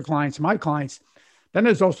 your clients, my clients. Then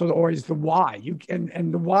there's also always the why.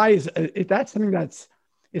 And the why is if that's something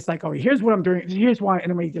it's like, oh, here's what I'm doing. Here's why, and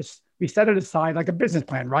then we set it aside like a business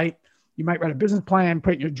plan, right? You might write a business plan,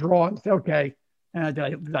 put it in your drawer, and say, okay,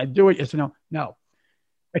 did I do it? Yes or no? No.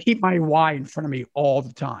 I keep my why in front of me all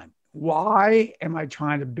the time. Why am I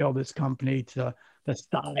trying to build this company to the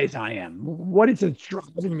size I am? What is it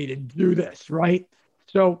driving me to do this, right?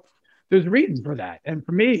 So there's reasons for that. And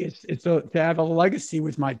for me, it's to have a legacy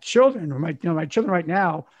with my children. My children right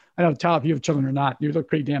now, I don't tell if you have children or not. You look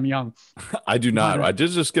pretty damn young. I do not. I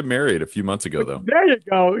did just get married a few months ago, though. There you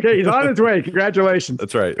go. Okay, he's on his way. Congratulations.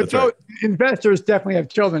 That's right. Right. Investors definitely have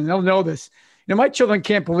children. They'll know this. My children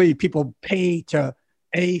can't believe people pay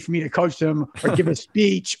for me to coach them or give a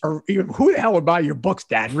speech, or even who the hell would buy your books,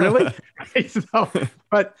 Dad? Really?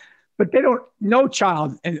 But they don't. No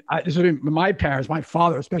child, and my parents, my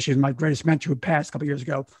father, especially, is my greatest mentor who passed a couple of years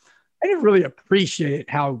ago. I didn't really appreciate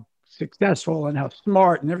how successful and how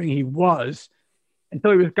smart and everything he was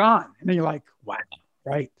until he was gone, and then you're like, wow,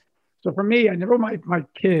 right? So for me, I never want my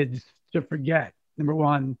kids to forget. Number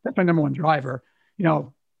one, that's my number one driver.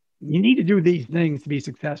 You need to do these things to be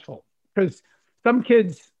successful, because some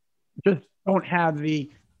kids just don't have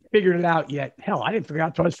figured it out yet. Hell, I didn't figure it out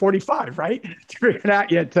until I was 45, right? To figure it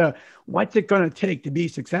out yet to what's it going to take to be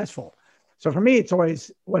successful. So for me, it's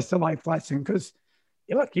always, what's the life lesson? Because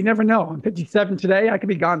look, you never know. I'm 57 today. I could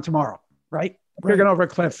be gone tomorrow, right? We're going over a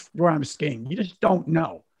cliff where I'm skiing. You just don't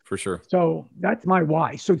know. For sure. So that's my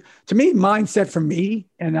why. So to me, mindset for me,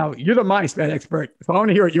 and now you're the mindset expert. So I want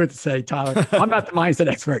to hear what you have to say, Tyler. I'm not the mindset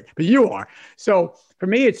expert, but you are. So for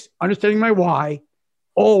me, it's understanding my why,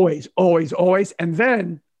 always, always, always. And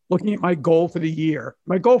then looking at my goal for the year.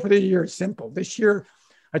 My goal for the year is simple. This year,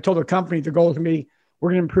 I told the company the goal to me, we're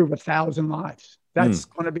going to improve 1,000 lives. That's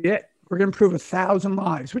going to be it. We're going to improve 1,000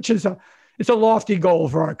 lives, which is it's a lofty goal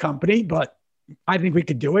for our company, but I think we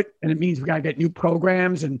could do it. And it means we got to get new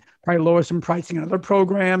programs and probably lower some pricing on other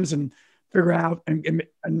programs and figure out and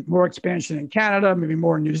more expansion in Canada, maybe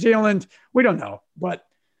more in New Zealand. We don't know, but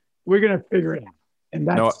we're going to figure it out. And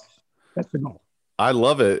that's the goal. I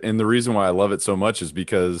love it. And the reason why I love it so much is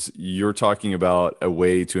because you're talking about a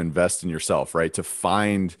way to invest in yourself, right? To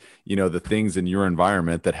find, the things in your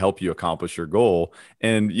environment that help you accomplish your goal.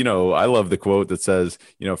 And, I love the quote that says,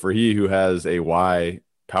 for he who has a why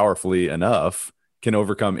powerfully enough can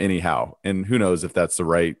overcome anyhow. And who knows if that's the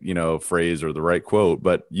right, phrase or the right quote,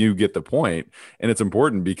 but you get the point. And it's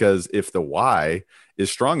important because if the why is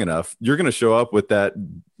strong enough, you're going to show up with that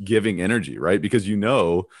giving energy, right? Because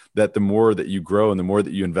that the more that you grow and the more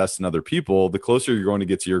that you invest in other people, the closer you're going to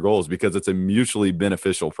get to your goals, because it's a mutually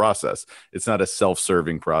beneficial process. It's not a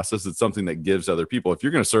self-serving process. It's something that gives other people. If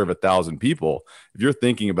you're going to serve 1,000 people, if you're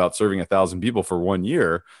thinking about serving 1,000 people for 1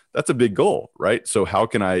 year, that's a big goal, right? So how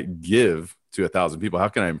can I give to 1,000 people? How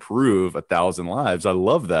can I improve 1,000 lives? I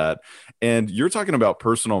love that. And you're talking about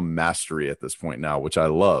personal mastery at this point now, which I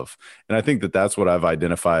love. And I think that that's what I've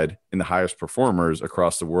identified in the highest performers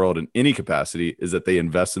across the world in any capacity, is that they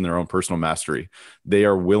invest in their own personal mastery. They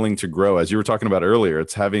are willing to grow. As you were talking about earlier,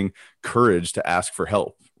 it's having courage to ask for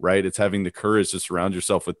help, right? It's having the courage to surround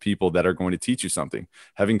yourself with people that are going to teach you something,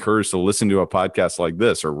 having courage to listen to a podcast like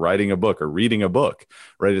this, or writing a book or reading a book,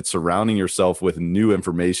 right? It's surrounding yourself with new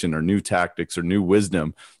information or new tactics or new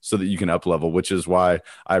wisdom so that you can up level, which is why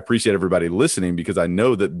I appreciate everybody listening, because I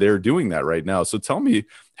know that they're doing that right now. So tell me,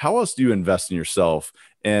 how else do you invest in yourself?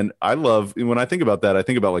 And I love, when I think about that, I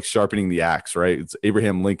think about like sharpening the axe, right? It's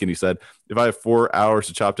Abraham Lincoln. He said, if I have 4 hours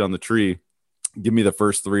to chop down the tree, give me the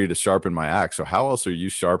first 3 to sharpen my axe. So how else are you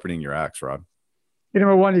sharpening your axe, Rod?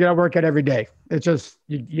 Number one, you got to work out every day. It's just,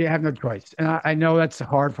 you have no choice. And I know that's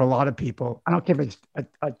hard for a lot of people. I don't care if it's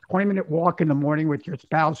a 20-minute walk in the morning with your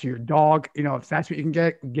spouse or your dog, if that's what you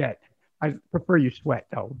can get. I prefer you sweat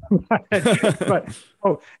though. but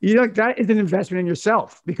that is an investment in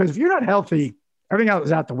yourself, because if you're not healthy, everything else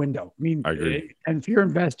is out the window. I mean, I agree. And for your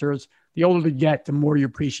investors, the older you get, the more you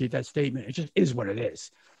appreciate that statement. It just is what it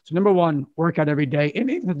is. So number one, work out every day. And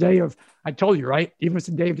even the day of, I told you, right? Even if it's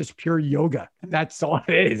a day of just pure yoga. And that's all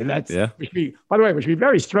it is. And that's, by the way, which should be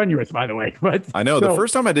very strenuous, by the way. But I know the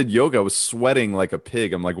first time I did yoga, I was sweating like a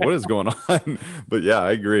pig. I'm like, what is going on? But yeah,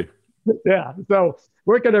 I agree. Yeah. So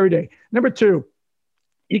work out every day. Number two,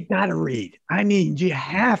 you got to read. I mean, you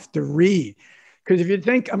have to read. Because if you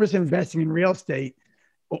think I'm just investing in real estate,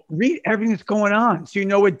 read everything that's going on, so you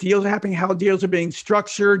know what deals are happening, how deals are being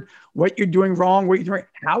structured, what you're doing wrong, what you're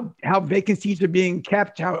doing, how vacancies are being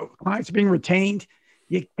kept, how clients are being retained.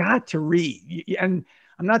 You got to read. And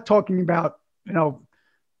I'm not talking about,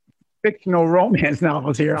 fictional romance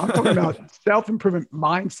novels here. I'm talking about self-improvement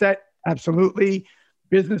mindset. Absolutely.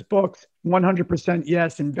 Business books, 100%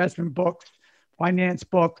 yes. Investment books, finance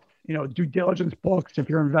books, due diligence books if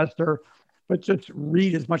you're an investor. But just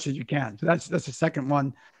read as much as you can. So that's the second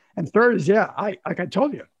one. And third is, like I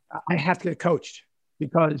told you, I have to get coached,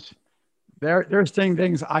 because they're seeing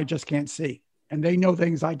things I just can't see, and they know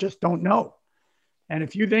things I just don't know. And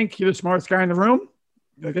if you think you're the smartest guy in the room,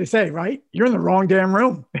 like they say, right, you're in the wrong damn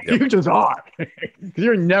room. Yep. You just are, because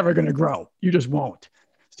you're never going to grow. You just won't.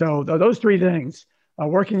 So those three things,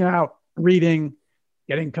 working out, reading,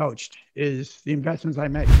 getting coached, is the investments I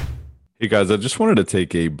make. Hey guys, I just wanted to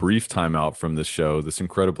take a brief time out from this show, this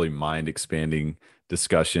incredibly mind-expanding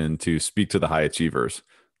discussion, to speak to the high achievers,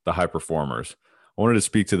 the high performers. I wanted to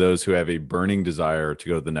speak to those who have a burning desire to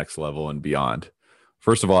go to the next level and beyond.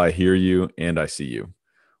 First of all, I hear you and I see you.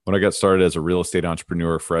 When I got started as a real estate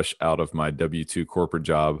entrepreneur fresh out of my W-2 corporate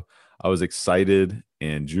job, I was excited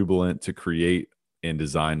and jubilant to create and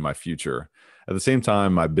design my future. At the same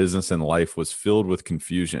time, my business and life was filled with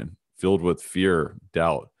confusion, filled with fear,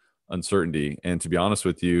 doubt, uncertainty, and to be honest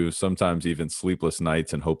with you, sometimes even sleepless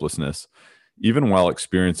nights and hopelessness, even while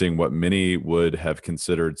experiencing what many would have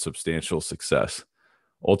considered substantial success.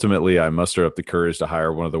 Ultimately, I mustered up the courage to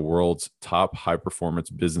hire one of the world's top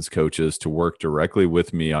high-performance business coaches to work directly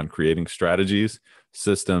with me on creating strategies,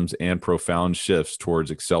 systems, and profound shifts towards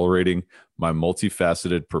accelerating my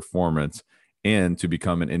multifaceted performance and to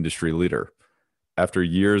become an industry leader. After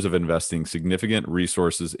years of investing significant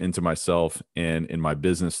resources into myself and in my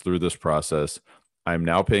business through this process, I am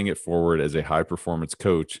now paying it forward as a high-performance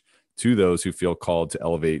coach to those who feel called to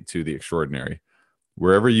elevate to the extraordinary.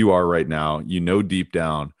 Wherever you are right now, you know deep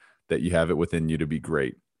down that you have it within you to be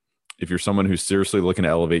great. If you're someone who's seriously looking to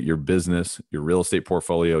elevate your business, your real estate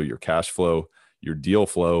portfolio, your cash flow, your deal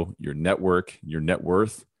flow, your network, your net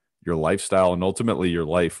worth, your lifestyle, and ultimately your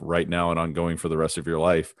life right now and ongoing for the rest of your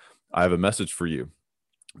life, I have a message for you.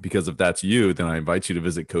 Because if that's you, then I invite you to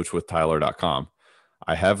visit coachwithtyler.com.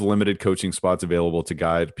 I have limited coaching spots available to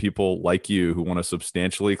guide people like you who want to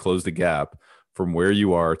substantially close the gap from where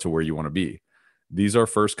you are to where you want to be. These are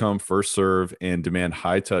first come, first serve, and demand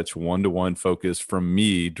high touch, one-to-one focus from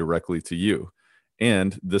me directly to you.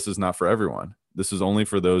 And this is not for everyone. This is only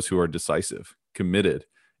for those who are decisive, committed,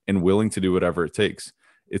 and willing to do whatever it takes.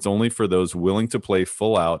 It's only for those willing to play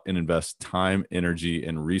full out and invest time, energy,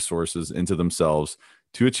 and resources into themselves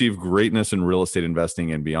to achieve greatness in real estate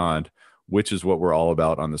investing and beyond, which is what we're all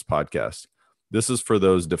about on this podcast. This is for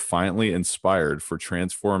those defiantly inspired for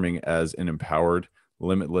transforming as an empowered,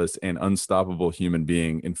 limitless, and unstoppable human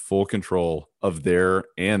being in full control of their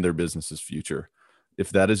and their business's future. If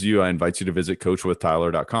that is you, I invite you to visit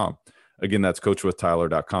coachwithtyler.com. Again, that's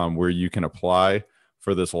coachwithtyler.com, where you can apply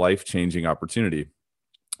for this life-changing opportunity.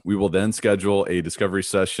 We will then schedule a discovery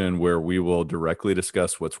session where we will directly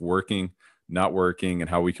discuss what's working, not working, and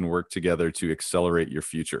how we can work together to accelerate your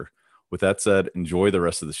future. With that said, enjoy the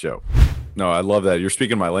rest of the show. No, I love that. You're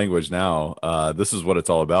speaking my language now. This is what it's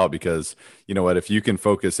all about, because you know what, if you can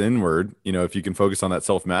focus inward, if you can focus on that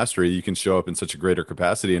self-mastery, you can show up in such a greater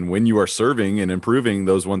capacity. And when you are serving and improving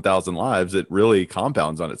those 1,000 lives, it really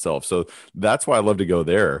compounds on itself. So that's why I love to go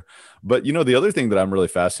there. But, the other thing that I'm really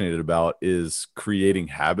fascinated about is creating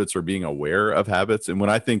habits or being aware of habits. And when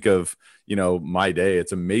I think of, my day,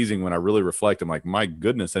 it's amazing when I really reflect. I'm like, my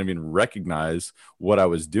goodness, I didn't even recognize what I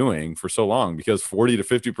was doing for so long, because 40 to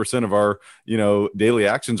 50% of our, daily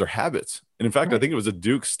actions are habits. And in fact, I think it was a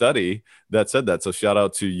Duke study that said that. So shout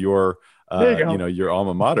out to your your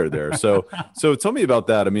alma mater there. So tell me about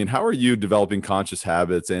that. I mean, how are you developing conscious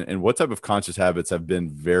habits, and what type of conscious habits have been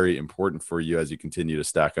very important for you as you continue to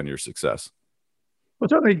stack on your success? Well,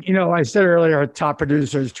 certainly, I said earlier, top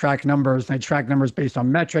producers track numbers. And they track numbers based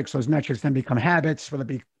on metrics. Those metrics then become habits, whether it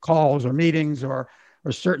be calls or meetings or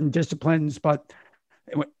certain disciplines. But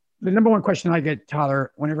the number one question I get,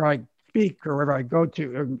 Tyler, whenever I speak or wherever I go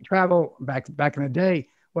to or travel back in the day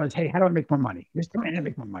was, hey, how do I make more money? Just how do I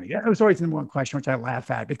make more money? That was always the number one question, which I laugh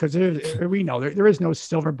at because we know there is no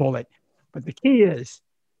silver bullet. But the key is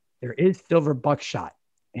there is silver buckshot.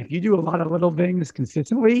 And if you do a lot of little things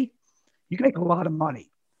consistently, you can make a lot of money.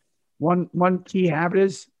 One key habit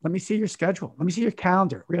is, let me see your schedule. Let me see your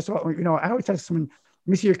calendar. I always tell someone,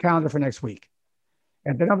 let me see your calendar for next week.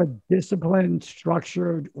 And then have a disciplined,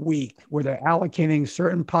 structured week where they're allocating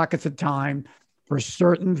certain pockets of time for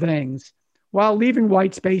certain things while leaving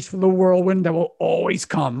white space for the whirlwind that will always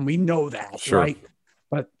come. We know that, sure. Right?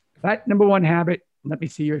 But that number one habit, let me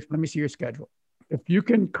see your schedule. If you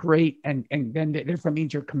can create, and then therefore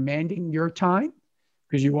means you're commanding your time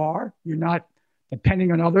because you're not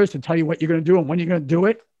depending on others to tell you what you're going to do and when you're going to do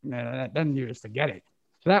it, then you just forget it.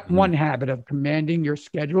 So that one habit of commanding your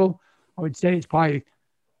schedule, I would say, is probably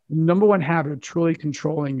the number one habit of truly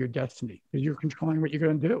controlling your destiny because you're controlling what you're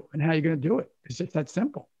going to do and how you're going to do it. It's just that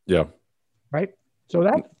simple. Yeah. Right. So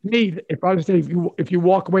that's me. If I was to say, if you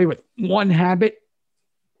walk away with one habit,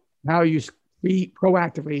 how you be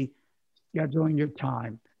proactively scheduling your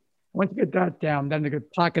time. Once you get that down, then the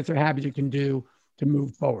pockets of habits you can do to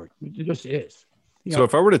move forward. It just is. So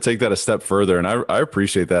if I were to take that a step further, and I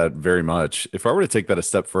appreciate that very much, if I were to take that a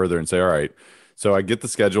step further and say, all right, so I get the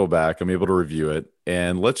schedule back, I'm able to review it.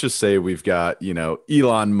 And let's just say we've got,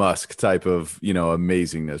 Elon Musk type of,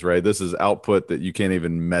 amazingness, right? This is output that you can't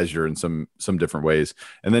even measure in some different ways.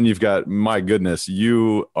 And then you've got, my goodness,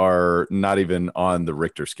 you are not even on the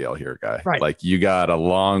Richter scale here, guy. Right. Like you got a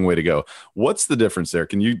long way to go. What's the difference there?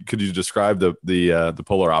 Could you describe the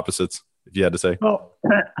polar opposites, if you had to say? Well,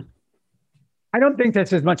 I don't think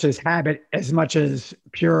that's as much as habit, as much as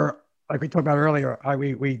pure, like we talked about earlier.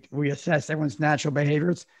 We assess everyone's natural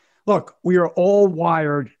behaviors. Look, we are all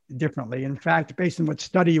wired differently. In fact, based on what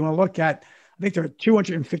study you want to look at, I think there are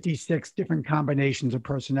 256 different combinations of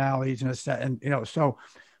personalities in a set,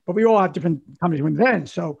 but we all have different combinations then.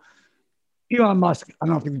 So Elon Musk, I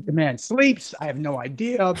don't know if the man sleeps. I have no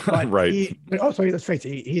idea, but right. But also, let's face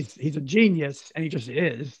it, he's a genius, and he just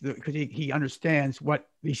is because he understands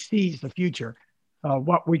he sees the future,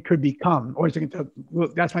 what we could become. Or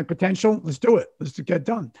that's my potential. Let's do it. Let's get it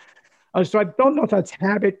done. So I don't know if that's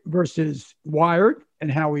habit versus wired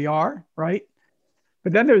and how we are, right?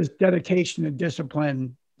 But then there's dedication and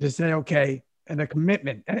discipline to say, okay, and the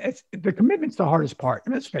commitment. And the commitment's the hardest part.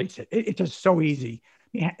 And let's face it, it's just so easy.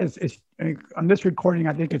 On this recording,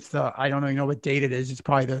 I think it's I don't even know what date it is. It's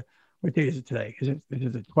probably what date is it today? Is it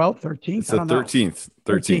the 12th, 13th? It's the 13th.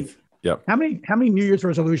 13th. Yep. How many New Year's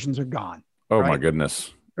resolutions are gone? Oh, right? My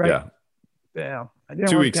goodness. Right? Yeah.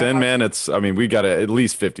 2 weeks in, man, we got at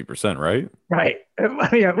least 50%, right? Right.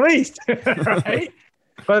 At least. Right.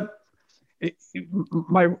 But I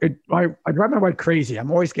drive my wife crazy.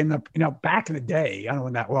 I'm always getting up, back in the day, I don't know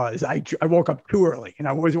when that was. I woke up too early and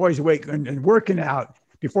I was always awake and working out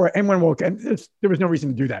before anyone woke up. There was no reason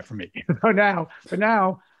to do that for me. But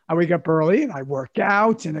now I wake up early and I work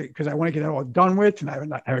out because I want to get it all done with, and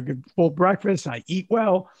I have a good full breakfast and I eat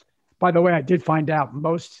well. By the way, I did find out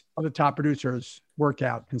most of the top producers work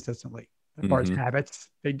out consistently as far as habits.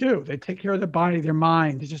 They do. They take care of their body, their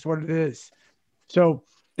mind. It's just what it is. So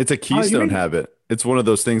it's a keystone habit. It's one of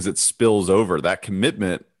those things that spills over. That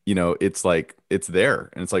commitment, it's like it's there.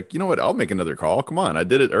 And it's like, you know what? I'll make another call. Come on. I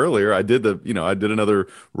did it earlier. I did I did another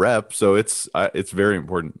rep. So it's very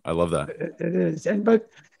important. I love that. It is.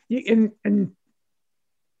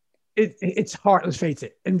 It's hard. Let's face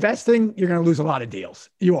it. Investing, you're going to lose a lot of deals.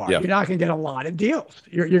 You are. Yeah. You're not going to get a lot of deals.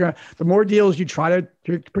 You're going to, the more deals you try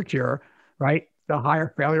to procure, right, the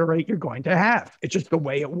higher failure rate you're going to have. It's just the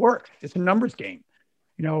way it works. It's a numbers game,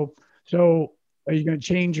 So are you going to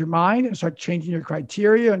change your mind and start changing your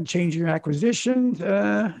criteria and changing your acquisitions?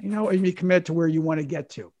 Are you going to be committed to where you want to get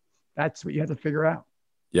to? That's what you have to figure out.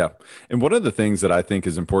 Yeah. And one of the things that I think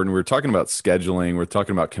is important, we're talking about scheduling, we're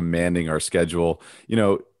talking about commanding our schedule.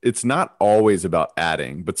 It's not always about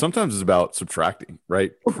adding, but sometimes it's about subtracting,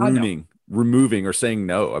 right? Pruning, removing, or saying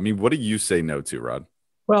no. I mean, what do you say no to, Rod?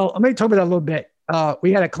 Well, let me talk about that a little bit.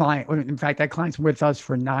 We had a client. In fact, that client's with us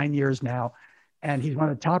for 9 years now, and he's one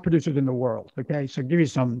of the top producers in the world. Okay. So give you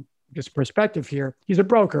some just perspective here. He's a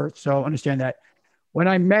broker. So understand that when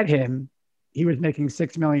I met him, he was making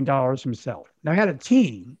 $6 million himself. Now, he had a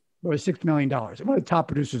team that was $6 million. One of the top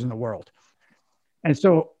producers in the world. And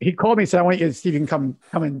so he called me and said, I want you to see if you can come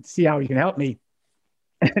and see how you can help me.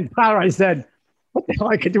 And Tyler, I said, what the hell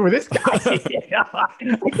I could do with this guy?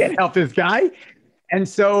 I can't help this guy. And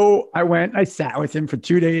so I went, I sat with him for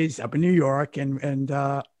 2 days up in New York and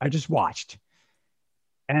I just watched.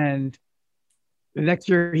 And the next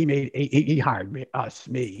year he made he hired me.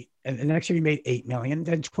 And the next year he made 8 million,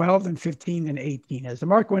 then 12, then 15, then 18. As the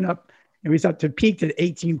market went up, and we up to peaked at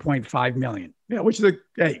 18.5 million, which is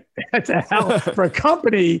that's a hell for a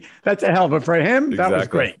company. That's a hell, but for him, that was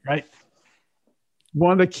great, right?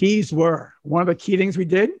 One of the key things we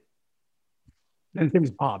did, and his name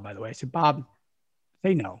was Bob, by the way. I said, Bob,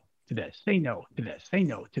 say no to this, say no to this, say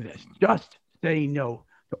no to this. Just say no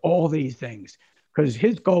to all these things. Because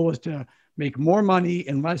his goal was to make more money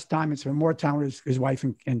in less time and spend more time with his wife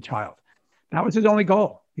and child. That was his only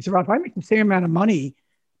goal. He said, Rob, if I make the same amount of money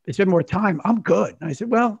and spend more time, I'm good. And I said,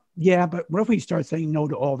 well, yeah, but what if we start saying no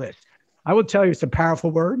to all this? I will tell you it's a powerful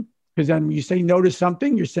word, because then when you say no to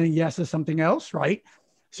something, you're saying yes to something else, right?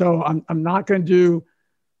 So I'm not going to do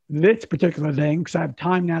this particular thing because I have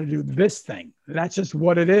time now to do this thing. That's just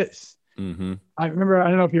what it is. Mm-hmm. I remember, I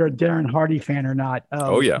don't know if you're a Darren Hardy fan or not.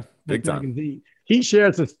 Oh, yeah, big time. Magazine. He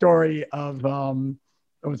shares a story of,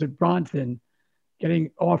 was it Bronson getting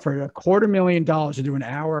offered $250,000 to do an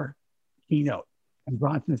hour keynote. And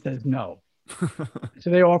Bronson says no. So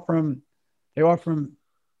they offer him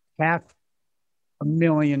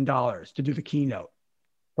 $500,000 to do the keynote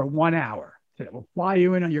for 1 hour. So we'll fly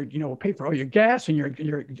you in on your, we'll pay for all your gas and your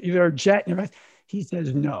either jet and everything. He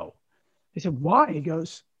says no. They said, why? He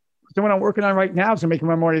goes, the one I'm working on right now is making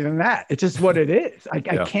more money than that. It's just what it is. I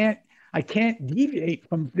can't deviate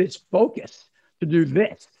from this focus to do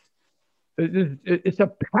this. It's a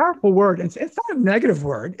powerful word. It's not a negative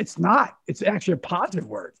word. It's not. It's actually a positive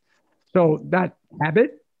word. So that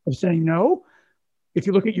habit of saying no, if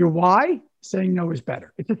you look at your why, saying no is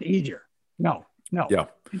better. It's just easier. No. Yeah.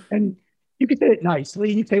 And you can say it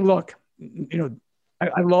nicely. You say, look,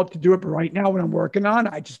 I love to do it, but right now what I'm working on,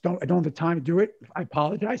 I don't have the time to do it. I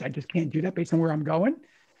apologize. I just can't do that based on where I'm going.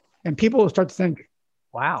 And people will start to think,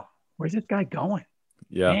 wow, where's this guy going?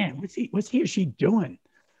 Yeah. Man, what's he or she doing?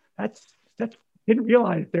 That's didn't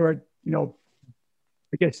realize they were, I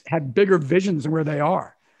guess, had bigger visions than where they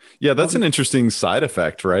are. Yeah, that's an interesting side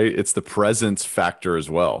effect, right? It's the presence factor as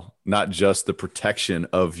well, not just the protection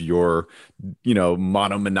of your,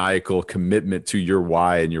 monomaniacal commitment to your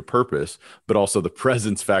why and your purpose, but also the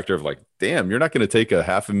presence factor of like, damn, you're not going to take a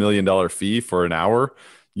 $500,000 fee for an hour.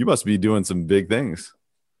 You must be doing some big things.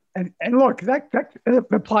 And look, that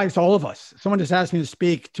applies to all of us. Someone just asked me to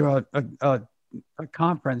speak to a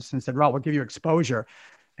conference and said, Rob, we'll give you exposure.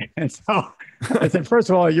 And so I said, first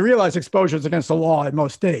of all, you realize exposure is against the law in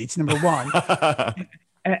most states, number one.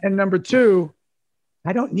 and number two,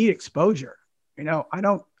 I don't need exposure. I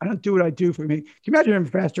don't do what I do for me. Can you imagine an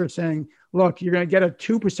investor saying, look, you're going to get a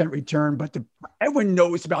 2% return, but everyone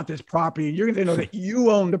knows about this property. You're going to know that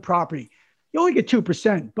you own the property. You only get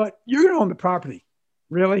 2%, but you're going to own the property.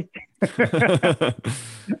 Really? I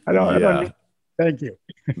don't. Thank you.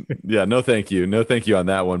 Yeah, no, thank you. No, thank you on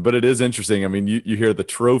that one. But it is interesting. I mean, you hear the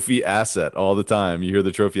trophy asset all the time. You hear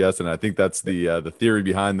the trophy asset. And I think that's the theory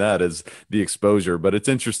behind that is the exposure. But it's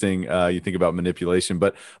interesting. You think about manipulation.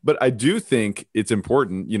 But I do think it's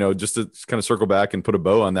important, just to kind of circle back and put a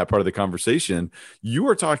bow on that part of the conversation. You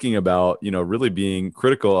are talking about, really being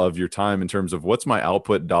critical of your time in terms of what's my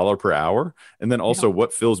output dollar per hour. And then also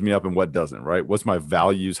what fills me up and what doesn't, right? What's my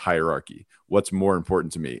values hierarchy? What's more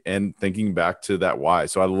important to me, and thinking back to that why.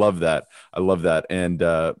 So I love that. And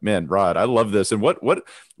man, Rod, I love this. And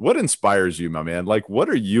what inspires you, my man? Like, what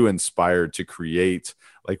are you inspired to create?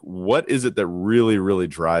 Like, what is it that really, really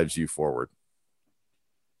drives you forward?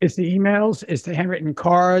 It's the emails, it's the handwritten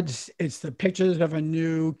cards, it's the pictures of a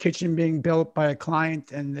new kitchen being built by a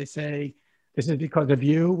client. And they say, this is because of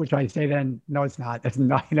you, which I say then, no, it's not. It's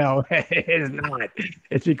not, it is not.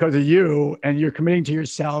 It's because of you, and you're committing to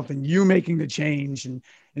yourself and you making the change and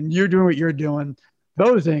you're doing what you're doing.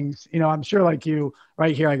 Those things, I'm sure like you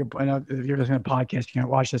right here, I know if you're listening to a podcast, you can't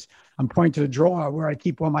watch this. I'm pointing to the drawer where I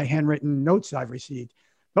keep all my handwritten notes that I've received.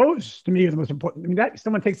 Those to me are the most important. I mean, that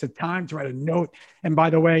someone takes the time to write a note. And by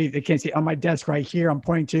the way, they can't see on my desk right here, I'm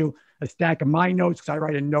pointing to a stack of my notes because I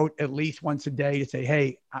write a note at least once a day to say,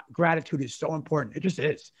 hey, gratitude is so important. It just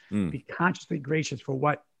is. Be consciously gracious for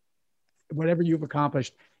whatever you've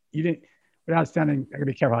accomplished. You didn't, without sounding, I gotta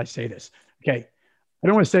be careful how I say this. Okay. I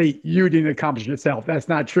don't want to say you didn't accomplish yourself. That's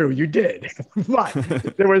not true. You did, but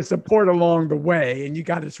there was support along the way, and you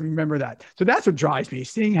got to remember that. So that's what drives me,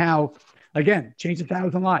 seeing how, again, change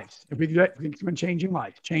 1,000 lives. If we do that, we can keep on changing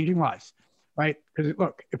lives, right? Because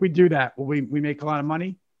look, if we do that, will we make a lot of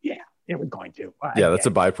money? Yeah, we're going to. Yeah, that's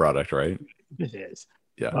a byproduct, right? This is.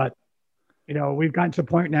 Yeah. But we've gotten to the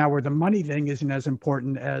point now where the money thing isn't as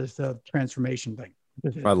important as the transformation thing.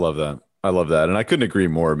 I love that. I love that. And I couldn't agree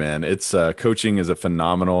more, man. It's coaching is a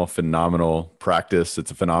phenomenal practice.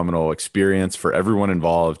 It's a phenomenal experience for everyone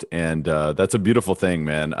involved. And that's a beautiful thing,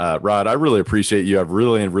 man. Rod, I really appreciate you. I've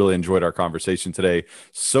really enjoyed our conversation today.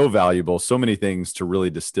 So valuable, so many things to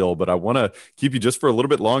really distill, but I want to keep you just for a little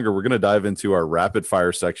bit longer. We're going to dive into our rapid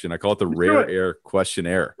fire section. I call it the rare air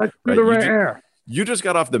questionnaire. Let's do the rare air. You just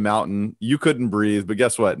got off the mountain. You couldn't breathe, but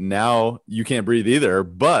guess what? Now you can't breathe either,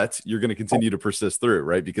 but you're going to continue to persist through,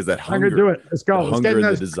 right? Because that hunger. I'm going to do it. Let's go. Let's hunger and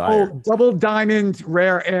the desire. Double diamond,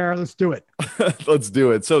 rare air. Let's do it. Let's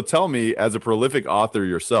do it. So tell me, as a prolific author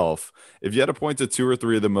yourself, if you had to point to 2 or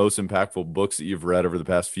 3 of the most impactful books that you've read over the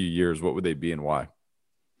past few years, what would they be and why?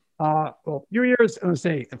 Well, a few years, I'm going to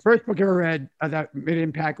say the first book I ever read that made an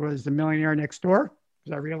impact was The Millionaire Next Door,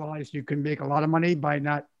 because I realized you can make a lot of money by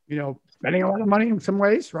not spending a lot of money in some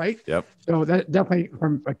ways, right? Yep. So that definitely,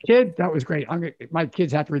 from a kid, that was great. My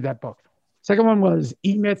kids have to read that book. Second one was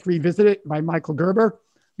E-Myth Revisited by Michael Gerber.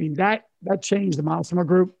 I mean, that changed the Massimo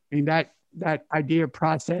Group. I mean, that idea,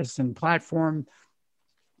 process, and platform,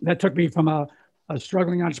 that took me from a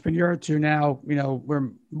struggling entrepreneur to now,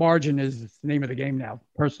 where margin is the name of the game now,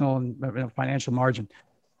 personal and financial margin.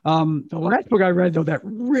 The last book I read, though, that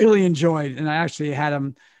really enjoyed, and I actually had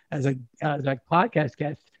him as a podcast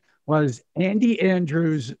guest, was Andy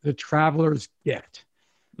Andrews, The Traveler's Gift.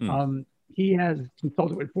 He has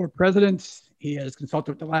consulted with 4 presidents. He has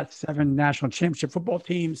consulted with the last 7 national championship football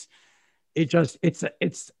teams. It's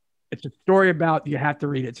a story about, you have to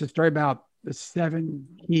read it. It's a story about the 7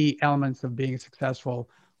 key elements of being successful,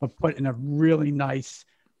 but put in a really nice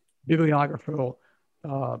bibliographical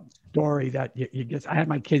story that you get. I had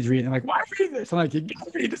my kids read it. I'm like, why read this? I'm like, you got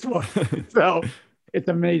to read this one. So it's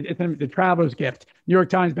amazing. It's The Traveler's Gift. New York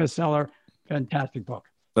Times bestseller. Fantastic book.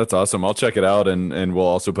 That's awesome. I'll check it out. And we'll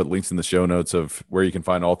also put links in the show notes of where you can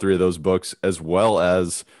find all 3 of those books, as well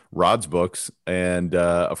as Rod's books. And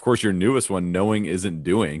of course, your newest one, Knowing Isn't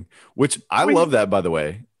Doing, which I love that, by the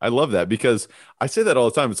way. I love that because I say that all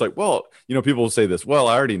the time. It's like, well, people will say this, well,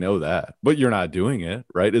 I already know that, but you're not doing it.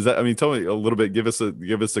 Right. Tell me a little bit, give us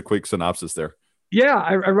a quick synopsis there. Yeah,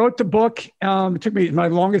 I wrote the book. It took me my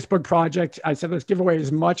longest book project. I said, let's give away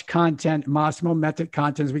as much content, Massimo Method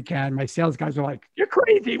content as we can. My sales guys were like, you're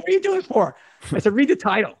crazy. What are you doing this for? I said, read the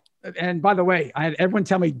title. And by the way, I had everyone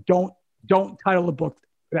tell me, don't title the book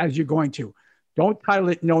as you're going to. Don't title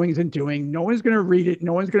it Knowing Isn't Doing. No one's going to read it.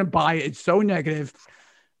 No one's going to buy it. It's so negative.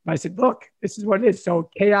 But I said, look, this is what it is. So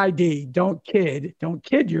KID, don't kid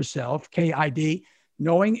yourself. KID,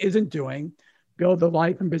 Knowing Isn't Doing. Build the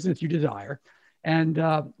life and business you desire. And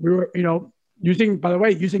we were,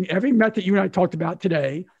 using every method you and I talked about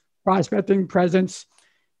today, prospecting, presence.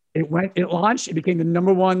 It launched. It became the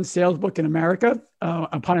 #1 sales book in America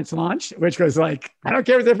upon its launch, which was like, I don't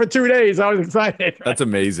care if it's there for 2 days. I was excited. Right? That's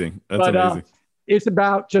amazing. Amazing. It's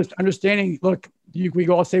about just understanding, look, we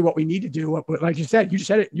all say what we need to do. Like you said,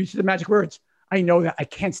 it. You said the magic words. I know that. I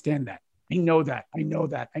can't stand that. I know that.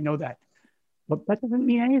 But that doesn't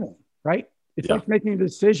mean anything, right? It's like making a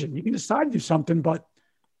decision. You can decide to do something, but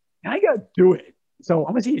now you got to do it. So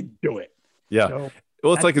I'm going to see you do it. Yeah. So,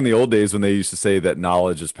 well, it's like in the old days when they used to say that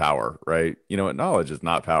knowledge is power, right? You know what? Knowledge is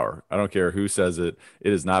not power. I don't care who says it.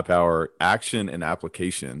 It is not power. Action and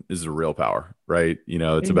application is the real power, right?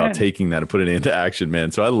 It's about taking that and putting it into action, man.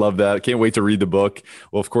 So I love that. Can't wait to read the book.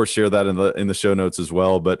 We'll, of course, share that in the show notes as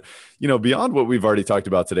well. But, beyond what we've already talked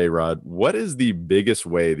about today, Rod, what is the biggest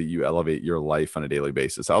way that you elevate your life on a daily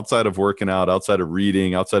basis? Outside of working out, outside of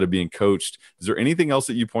reading, outside of being coached, is there anything else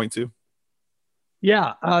that you point to?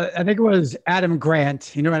 Yeah, I think it was Adam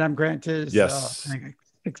Grant. You know what Adam Grant is? Yes.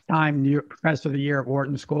 6-time professor of the year at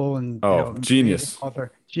Wharton School. And genius.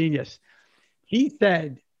 Author. Genius. He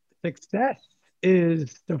said success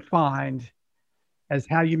is defined as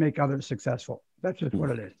how you make others successful. That's just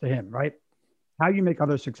what it is to him, right? How you make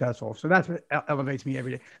others successful. So that's what elevates me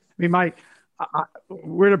every day. I mean,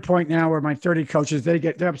 we're at a point now where my 30 coaches,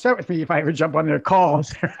 they're upset with me if I ever jump on their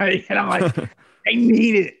calls, right? And I'm like, I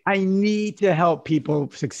need it. I need to help people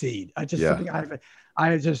succeed. I don't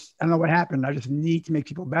know what happened. I just need to make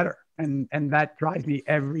people better. And that drives me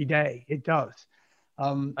every day. It does.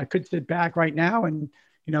 I could sit back right now and,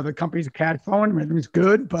 the company's cash flowing, everything's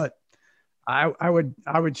good, but I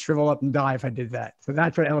would shrivel up and die if I did that. So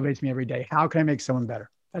that's what elevates me every day. How can I make someone better?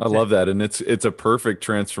 I love that. And it's a perfect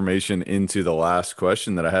transformation into the last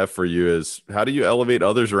question that I have for you is, how do you elevate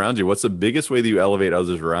others around you? What's the biggest way that you elevate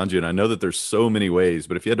others around you? And I know that there's so many ways,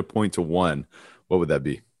 but if you had to point to one, what would that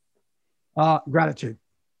be? Gratitude.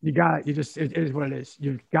 It is what it is.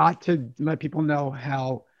 You've got to let people know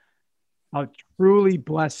how how truly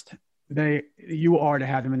blessed you are to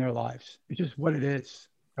have them in their lives. It's just what it is,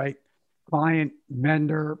 right? Client,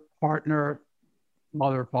 vendor, partner,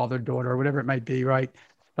 mother, father, daughter, whatever it might be, right?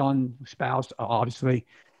 Son, spouse, obviously.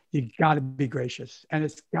 You got to be gracious, and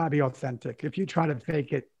it's got to be authentic. If you try to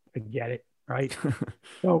fake it, forget it, right?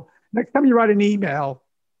 So next time you write an email,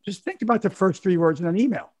 just think about the first 3 words in an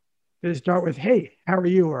email. Does it start with, hey, how are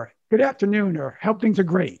you? Or good afternoon, or hope things are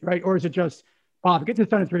great, right? Or is it just, Bob, get this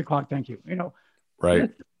done at 3 o'clock, thank you.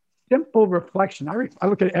 Right. Simple reflection. I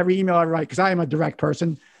look at every email I write because I am a direct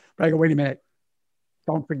person, but I go, wait a minute,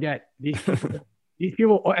 don't forget these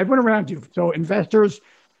people, everyone around you. So investors,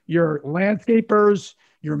 your landscapers,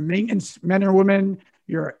 your maintenance men or women,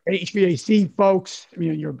 your HVAC folks,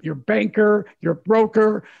 your banker, your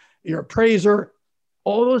broker, your appraiser,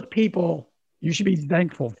 all those people you should be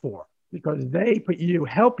thankful for because they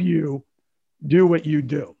help you do what you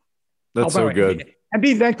do. That's so good. And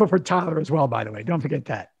be thankful for Tyler as well, by the way. Don't forget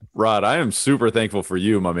that. Rod, I am super thankful for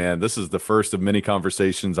you, my man. This is the first of many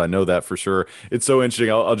conversations. I know that for sure. It's so interesting.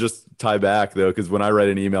 I'll just tie back, though, because when I write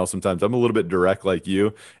an email, sometimes I'm a little bit direct like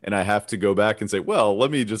you, and I have to go back and say, well,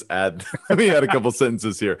 let me add a couple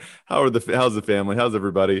sentences here. How's the family? How's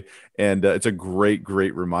everybody? And it's a great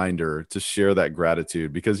reminder to share that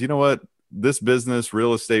gratitude because you know what? This business,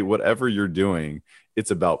 real estate, whatever you're doing,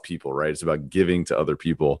 it's about people, right? It's about giving to other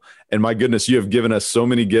people. And my goodness, you have given us so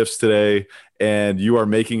many gifts today and you are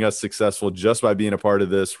making us successful just by being a part of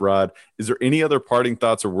this, Rod. Is there any other parting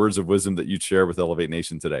thoughts or words of wisdom that you'd share with Elevate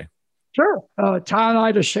Nation today? Sure. Ty and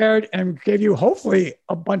I just shared and gave you hopefully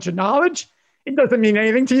a bunch of knowledge. It doesn't mean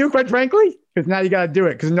anything to you, quite frankly, because now you got to do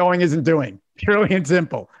it because knowing isn't doing. Purely and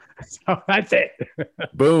simple. So that's it.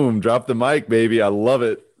 Boom. Drop the mic, baby. I love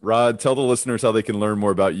it. Rod, tell the listeners how they can learn more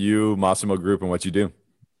about you, Massimo Group, and what you do.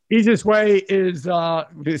 Easiest way is,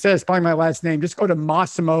 it says spelling my last name, just go to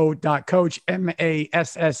massimo.coach,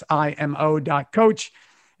 massimo.coach,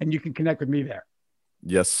 and you can connect with me there.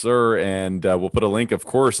 Yes, sir. And we'll put a link, of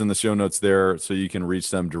course, in the show notes there so you can reach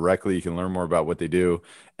them directly. You can learn more about what they do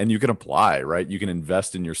and you can apply, right? You can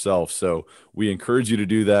invest in yourself. So we encourage you to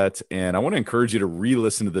do that. And I want to encourage you to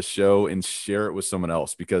re-listen to the show and share it with someone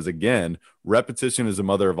else because, again, repetition is the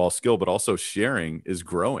mother of all skill, but also sharing is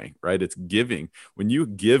growing, right? It's giving. When you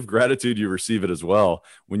give gratitude, you receive it as well.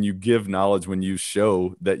 When you give knowledge, when you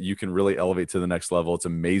show that you can really elevate to the next level, it's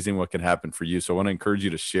amazing what can happen for you. So I want to encourage you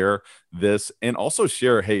to share this and also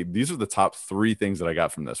share, hey, these are the top 3 things that I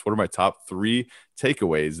got from this. What are my top 3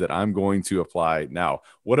 takeaways that I'm going to apply now?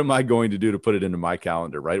 What am I going to do to put it into my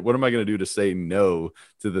calendar, right? What am I going to do to say no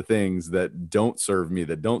to the things that don't serve me,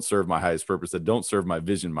 that don't serve my highest purpose, that don't serve my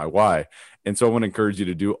vision, my why? And so I want to encourage you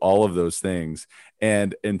to do all of those things.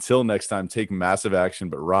 And until next time, take massive action.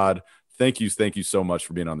 But Rod, thank you so much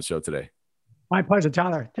for being on the show today. My pleasure,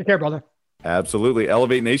 Tyler. Take care, brother. Absolutely.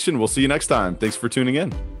 Elevate Nation, we'll see you next time. Thanks for tuning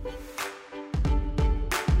in.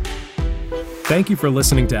 Thank you for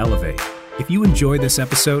listening to Elevate. If you enjoyed this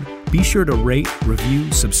episode, be sure to rate, review,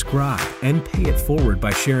 subscribe, and pay it forward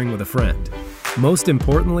by sharing with a friend. Most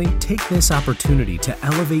importantly, take this opportunity to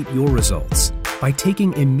elevate your results by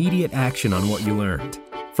taking immediate action on what you learned.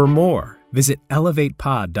 For more, visit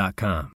elevatepod.com.